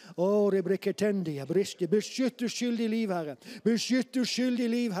 Herre. Beskytt uskyldig liv, Herre. Beskytt uskyldig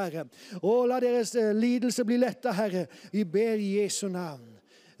liv, Herre. La deres lidelse bli lettet, Herre. Vi ber i Jesu navn.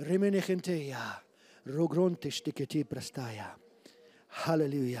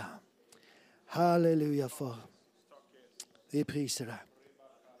 Halleluja. Halleluja, far. Vi priser deg.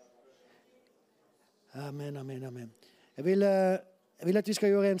 Amen, amen, amen. Jeg vil at vi skal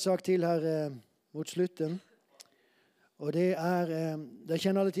gjøre en sak til her mot slutten. Og det er, dere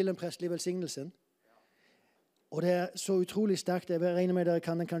kjenner alle til den prestelige velsignelsen. Og det så utrolig sterkt. Jeg regner med dere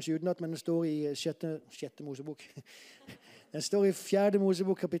kan den kanskje utenat, men det står i sjette Mosebok. Den står i 4.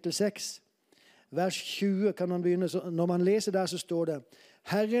 Mosebok kapittel 6. Vers 20 kan man begynne. Når man leser der så står det: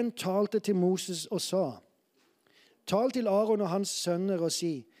 Herren talte til Moses og sa: Tal til Aaron og hans sønner og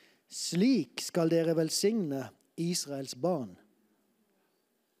si: Slik skal dere velsigne Israels barn.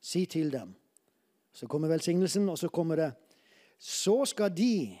 Si til dem. Så kommer velsignelsen, og så kommer det: Så skal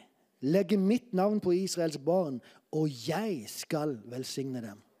de legge mitt navn på Israels barn, og jeg skal velsigne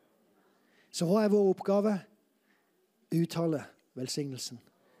dem. Så hva er vår oppgave? Uttale velsignelsen.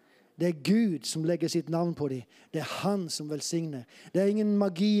 Det er Gud som legger sitt navn på dem. Det er han som velsigner. Det er ingen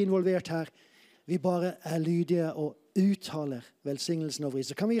magi involvert her. Vi bare er lydige og uttaler velsignelsen over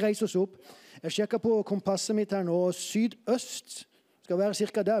Israel. Kan vi reise oss opp? Jeg sjekker på kompasset mitt her nå. Sydøst skal være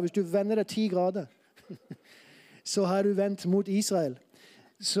cirka der. Hvis du vender deg 10 grader, så har du vendt mot Israel.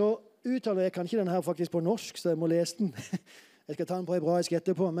 Så uttaler jeg kan ikke den her faktisk på norsk, så jeg må lese den. Jeg skal ta den på hebraisk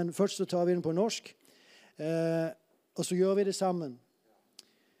etterpå, men først så tar vi den på norsk. Og så gjør vi det sammen.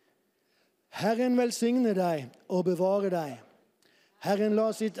 Herren velsigne deg og bevare deg. Herren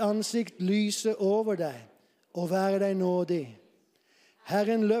la sitt ansikt lyse over deg og være deg nådig.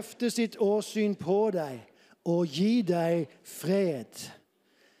 Herren løfte sitt åsyn på deg og gi deg fred.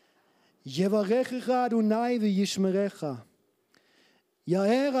 Yevarechecha Adonai v'yishmerecha.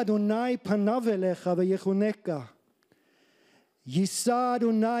 Yaer Adonai panav elecha v'yechuneka. Yisa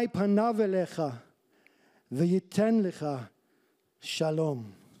Adonai panav elecha v'yiten lecha shalom.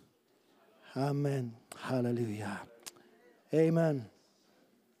 Amen. Halleluja. Amen.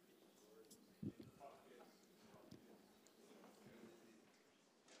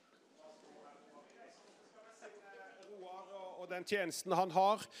 Den tjenesten han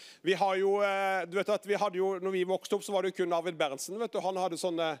har. Vi har jo, du vet at vi hadde jo, når vi vokste opp, så var det jo kun Arvid Berntsen, vet du. Han hadde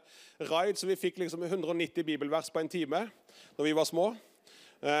sånne raid, så vi fikk liksom 190 bibelvers på en time, når vi var små.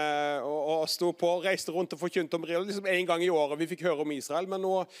 Og stod på, reiste rundt og forkynte om Israel, liksom en gang i året vi fikk høre om Israel, men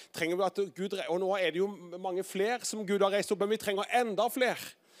nå trenger vi at Gud, og nå er det jo mange flere som Gud har reist opp, men vi trenger enda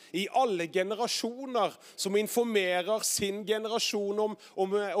flere. I alle generasjoner som informerer sin generasjon om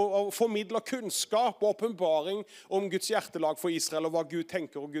og formidler kunnskap og åpenbaring om Guds hjertelag for Israel og hva Gud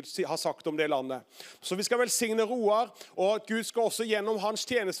tenker og Gud har sagt om det landet. Så vi skal velsigne Roar, og at Gud skal også gjennom hans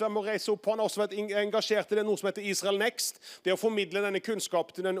tjeneste være med å reise opp. Han har også vært engasjert i det, noe som heter Israel Next. Det å formidle denne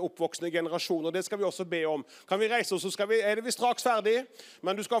kunnskap til den oppvoksende generasjonen, og det skal vi også be om. Kan vi reise oss, så er det vi straks ferdig,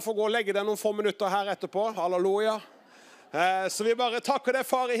 men du skal få gå og legge deg noen få minutter her etterpå. Halleluja. Så vi bare takker deg,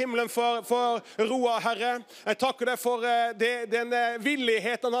 Far i himmelen, for Roar, Herre. Jeg takker deg for den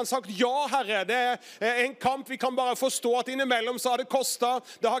villigheten han har sagt ja, Herre. Det er en kamp vi kan bare forstå at innimellom så har det kostet.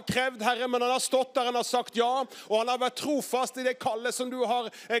 Det har krevd, Herre, men han har stått der, han har sagt ja, og han har vært trofast i det kallet som du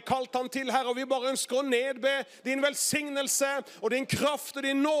har kalt han til, Herre. Og vi bare ønsker å nedbe din velsignelse og din kraft og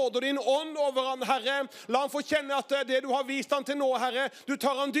din nåd og din ånd over han, Herre. La han få kjenne at det du har vist han til nå, Herre, du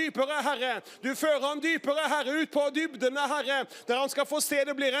tar han dypere, Herre. Du fører han dypere, Herre, ut på dybdene, Herre, der han skal få se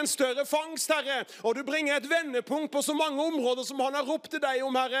det blir en større fangst, Herre, og du bringer et vendepunkt på så mange områder som han har ropt til deg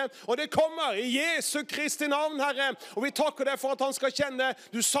om, Herre, og det kommer i Jesu Kristi navn, Herre, og vi takker deg for at han skal kjenne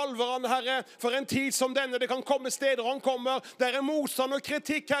du salver han, Herre, for en tid som denne. Det kan komme steder han kommer, der er motstand og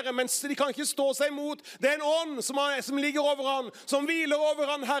kritikk, Herre, men de kan ikke stå seg imot. Det er en ånd som ligger over han, som hviler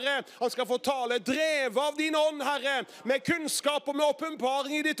over han, Herre. Han skal få tale, dreve av din ånd, Herre, med kunnskap og med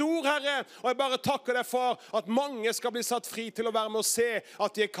åpenbaring i ditt ord, Herre, og jeg bare takker deg for at mange skal bli satt fri til å være med og se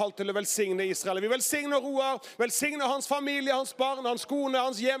at de er kalt til å velsigne Israel. Vi velsigner Roar, velsigner hans familie, hans barn, hans kone,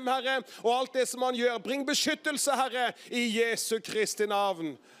 hans hjem, Herre, og alt det som han gjør. Bring beskyttelse, Herre, i Jesu Kristi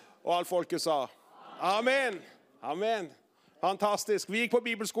navn. Og alt folket sa Amen. Amen. Fantastisk. Vi gikk på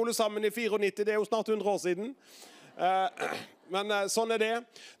bibelskole sammen i 94, det er jo snart 100 år siden. Men sånn er det.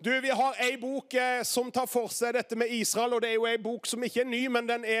 Du, vi har en bok som tar for seg dette med Israel, og det er jo en bok som ikke er ny, men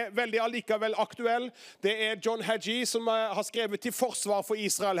den er veldig allikevel aktuell. Det er John Hagee som har skrevet til forsvar for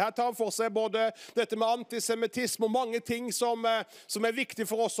Israel. Her tar han for seg både dette med antisemitisme og mange ting som er viktig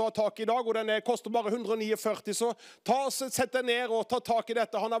for oss å ha tak i dag, og den koster bare 149, så sett deg ned og ta tak i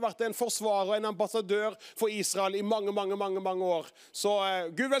dette. Han har vært en forsvarer og en ambassadør for Israel i mange år. Så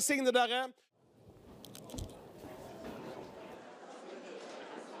Gud velsigne dere.